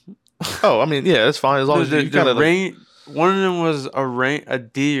of them. I mean, yeah, it's fine as long as you kind of one of them was a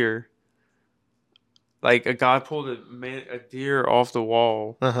deer. Like a guy pulled a deer off the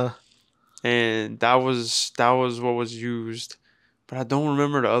wall. And that was what was used. But I don't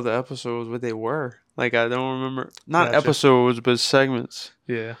remember the other episodes what they were. Like I don't remember episodes but segments.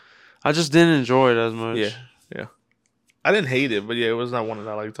 Yeah. I just didn't enjoy it as much. Yeah. Yeah. I didn't hate it, but yeah, it was not one that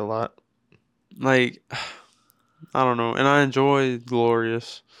I liked a lot. Like, I don't know. And I enjoy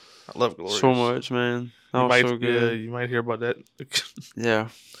Glorious. I love Glorious. So much, man. That was so good. Yeah, you might hear about that. Yeah.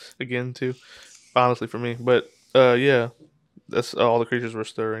 Again, too. Honestly, for me. But, yeah. That's All the Creatures Were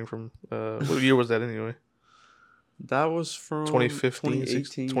Stirring from... what year was that, anyway? That was from... 2015?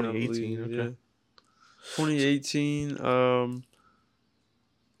 2018. 2018, okay. Yeah. 2018.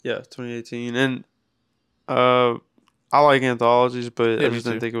 Yeah, 2018. And, I like anthologies, but I just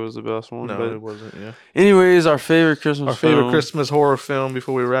didn't think it was the best one. No, but it wasn't, yeah. Anyways, our favorite Christmas film. Favorite Christmas horror film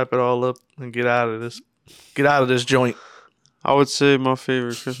before we wrap it all up and get out of this. Get out of this joint. I would say my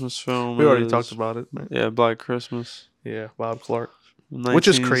favorite Christmas film we already talked about it. Right? Yeah, Black Christmas. Yeah, Bob Clark. Which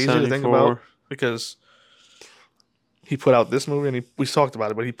is crazy to think about because he put out this movie and we talked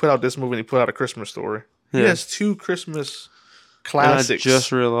about it, but he put out this movie and he put out A Christmas Story. Yeah. He has 2 Christmas classics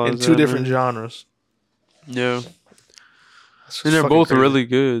just realized in 2 different genres. Yeah. And they're both crazy. Really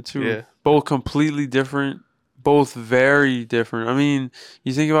good, too. Yeah. Both completely different. Both very different. I mean,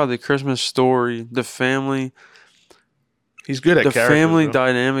 you think about The Christmas Story, the family. He's good at the family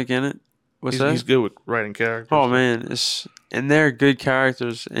dynamic in it. He's good with writing characters. Oh, man. And they're good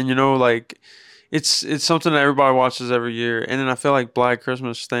characters. And, you know, like, it's something that everybody watches every year. And then I feel like Black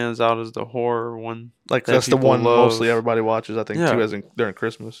Christmas stands out as the horror one. Like, that's the one mostly everybody watches, I think, too, during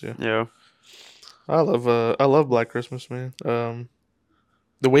Christmas. Yeah. Yeah. I love Black Christmas, man.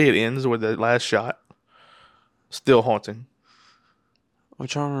 The way it ends with the last shot, still haunting. I'm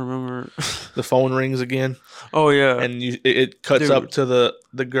trying to remember. The phone rings again. Oh yeah, and it cuts up to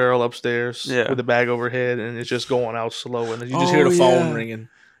the girl upstairs with the bag over her head, and it's just going out slow, and you just hear the phone ringing.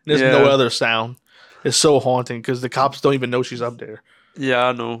 There's no other sound. It's so haunting because the cops don't even know she's up there. Yeah,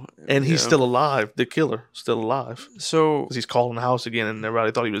 I know. And he's still alive. The killer still alive. So because he's calling the house again, and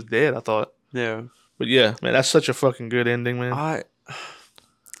everybody thought he was dead. I thought. Yeah. But yeah, man, that's such a fucking good ending, man.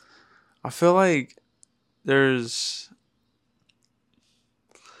 I feel like there's,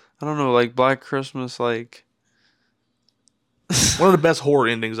 I don't know, like Black Christmas, like one of the best horror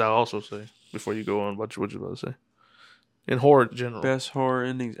endings. I also say before you go on, what you about to say? In horror in general. Best horror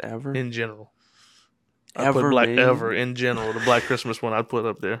endings ever. In general. Ever ever in general. The Black Christmas one I'd put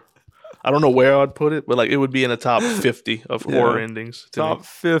up there. I don't know where I'd put it, but like it would be in the top 50 of horror endings. Top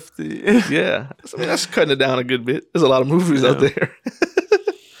 50. Yeah. I mean, that's cutting it down a good bit. There's a lot of movies out there.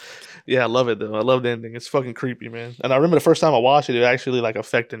 Yeah, I love it though. I love the ending. It's fucking creepy, man. And I remember the first time I watched it, it actually like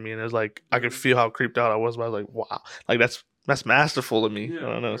affected me, and it was like I could feel how creeped out I was. But I was like, wow, like that's masterful to me. Yeah,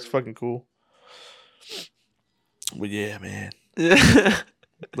 I don't know. It's fucking cool. But yeah, man. Yeah.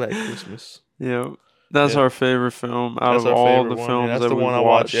 Black Christmas. Yeah. That's our favorite film out of all the films that's the one I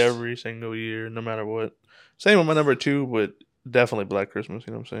watch every single year, no matter what. Same with my number 2, but definitely Black Christmas.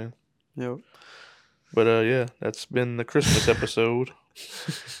 You know what I'm saying? Yep. But yeah, that's been the Christmas episode.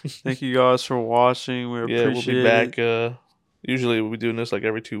 Thank you guys for watching. We appreciate we'll be back. Usually we'll be doing this like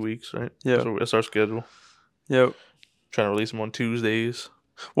every 2 weeks, right? Yeah. So that's our schedule. Yep. Trying to release them on Tuesdays.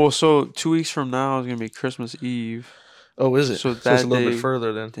 Well, so 2 weeks from now is gonna be Christmas Eve. Oh, is it? So it's a little bit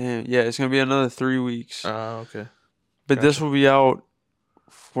further then. Damn, yeah, it's gonna be another 3 weeks. Okay. But this will be out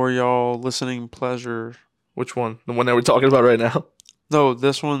for y'all listening pleasure. Which one? The one that we're talking about right now? No,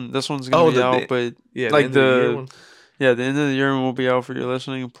 this one's gonna be out, but like the end of the year one will be out for your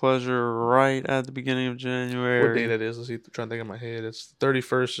listening pleasure right at the beginning of January. What day that is? Let's see. I'm trying to think in my head. It's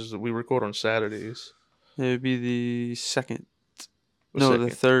 31st. Is we record on Saturdays. It would be the 2nd. No, the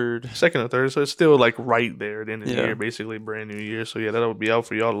 3rd. 2nd or 3rd. So it's still like right there at the end of the year, basically brand new year. So yeah, that'll be out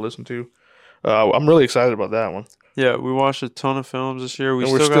for y'all to listen to. I'm really excited about that one. Yeah, we watched a ton of films this year. We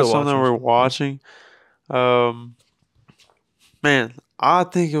still got some that we're watching. Man, I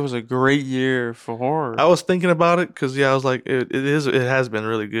think it was a great year for horror. I was thinking about it because I was like, it has been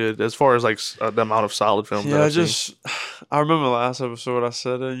really good as far as like the amount of solid films. Yeah, I remember last episode I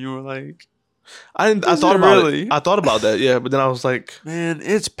said it, and you were like, I thought about it. I thought about that, yeah, but then I was like, man,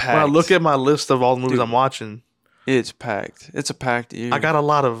 it's packed. When I look at my list of all the movies I'm watching, it's packed. It's a packed year. I got a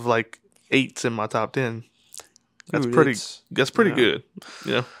lot of like 8s in my top 10. That's pretty good.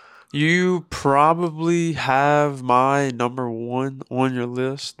 Yeah. You probably have my number 1 on your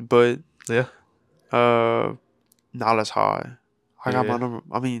list, but not as high. I got my number.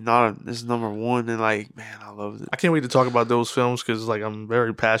 I mean, it's number 1, and like, man, I loved it. I can't wait to talk about those films because like I'm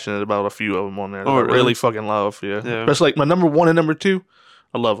very passionate about a few of them on there. I really fucking love. Yeah. Especially like my number 1 and number 2.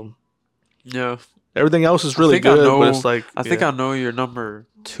 I love them. Yeah. Everything else is really good, but it's like I think I know your number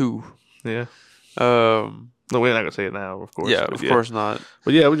 2. Yeah. No, we're not gonna say it now, of course. Yeah, of course not.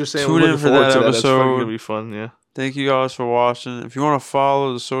 But yeah, we're just saying tune in for that episode. That's gonna be fun. Yeah. Thank you guys for watching. If you want to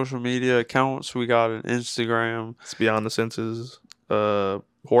follow the social media accounts, we got an Instagram. It's Beyond the Senses horror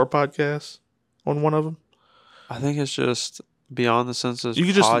podcast on one of them. I think it's just Beyond the Senses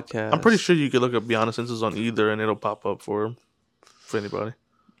podcast. I'm pretty sure you could look up Beyond the Senses on either, and it'll pop up for anybody.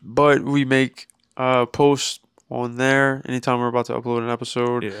 But we make posts on there anytime we're about to upload an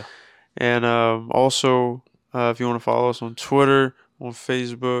episode. Yeah. And also, if you want to follow us on Twitter, on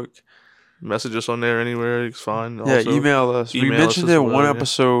Facebook, message us on there anywhere. It's fine. Yeah, also, email us. We mentioned it in one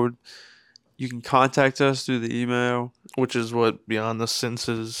episode. You can contact us through the email, which is what Beyond the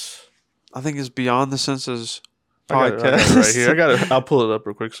Senses. I think it's Beyond the Senses podcast. I got it right here. I'll pull it up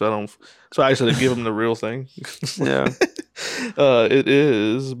real quick so I actually give them the real thing. Yeah. It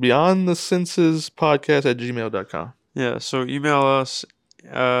is Beyond the Senses podcast @gmail.com. Yeah. So email us.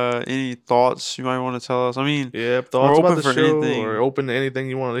 Any thoughts you might want to tell us? I mean, thoughts about the show anything. Or open to anything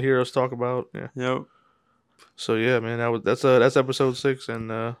you want to hear us talk about. Yeah. Yep. So yeah, man, that's episode 6,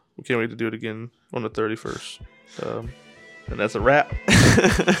 and we can't wait to do it again on the 31st. And that's a wrap.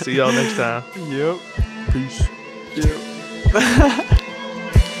 See y'all next time. Yep. Peace. Yep.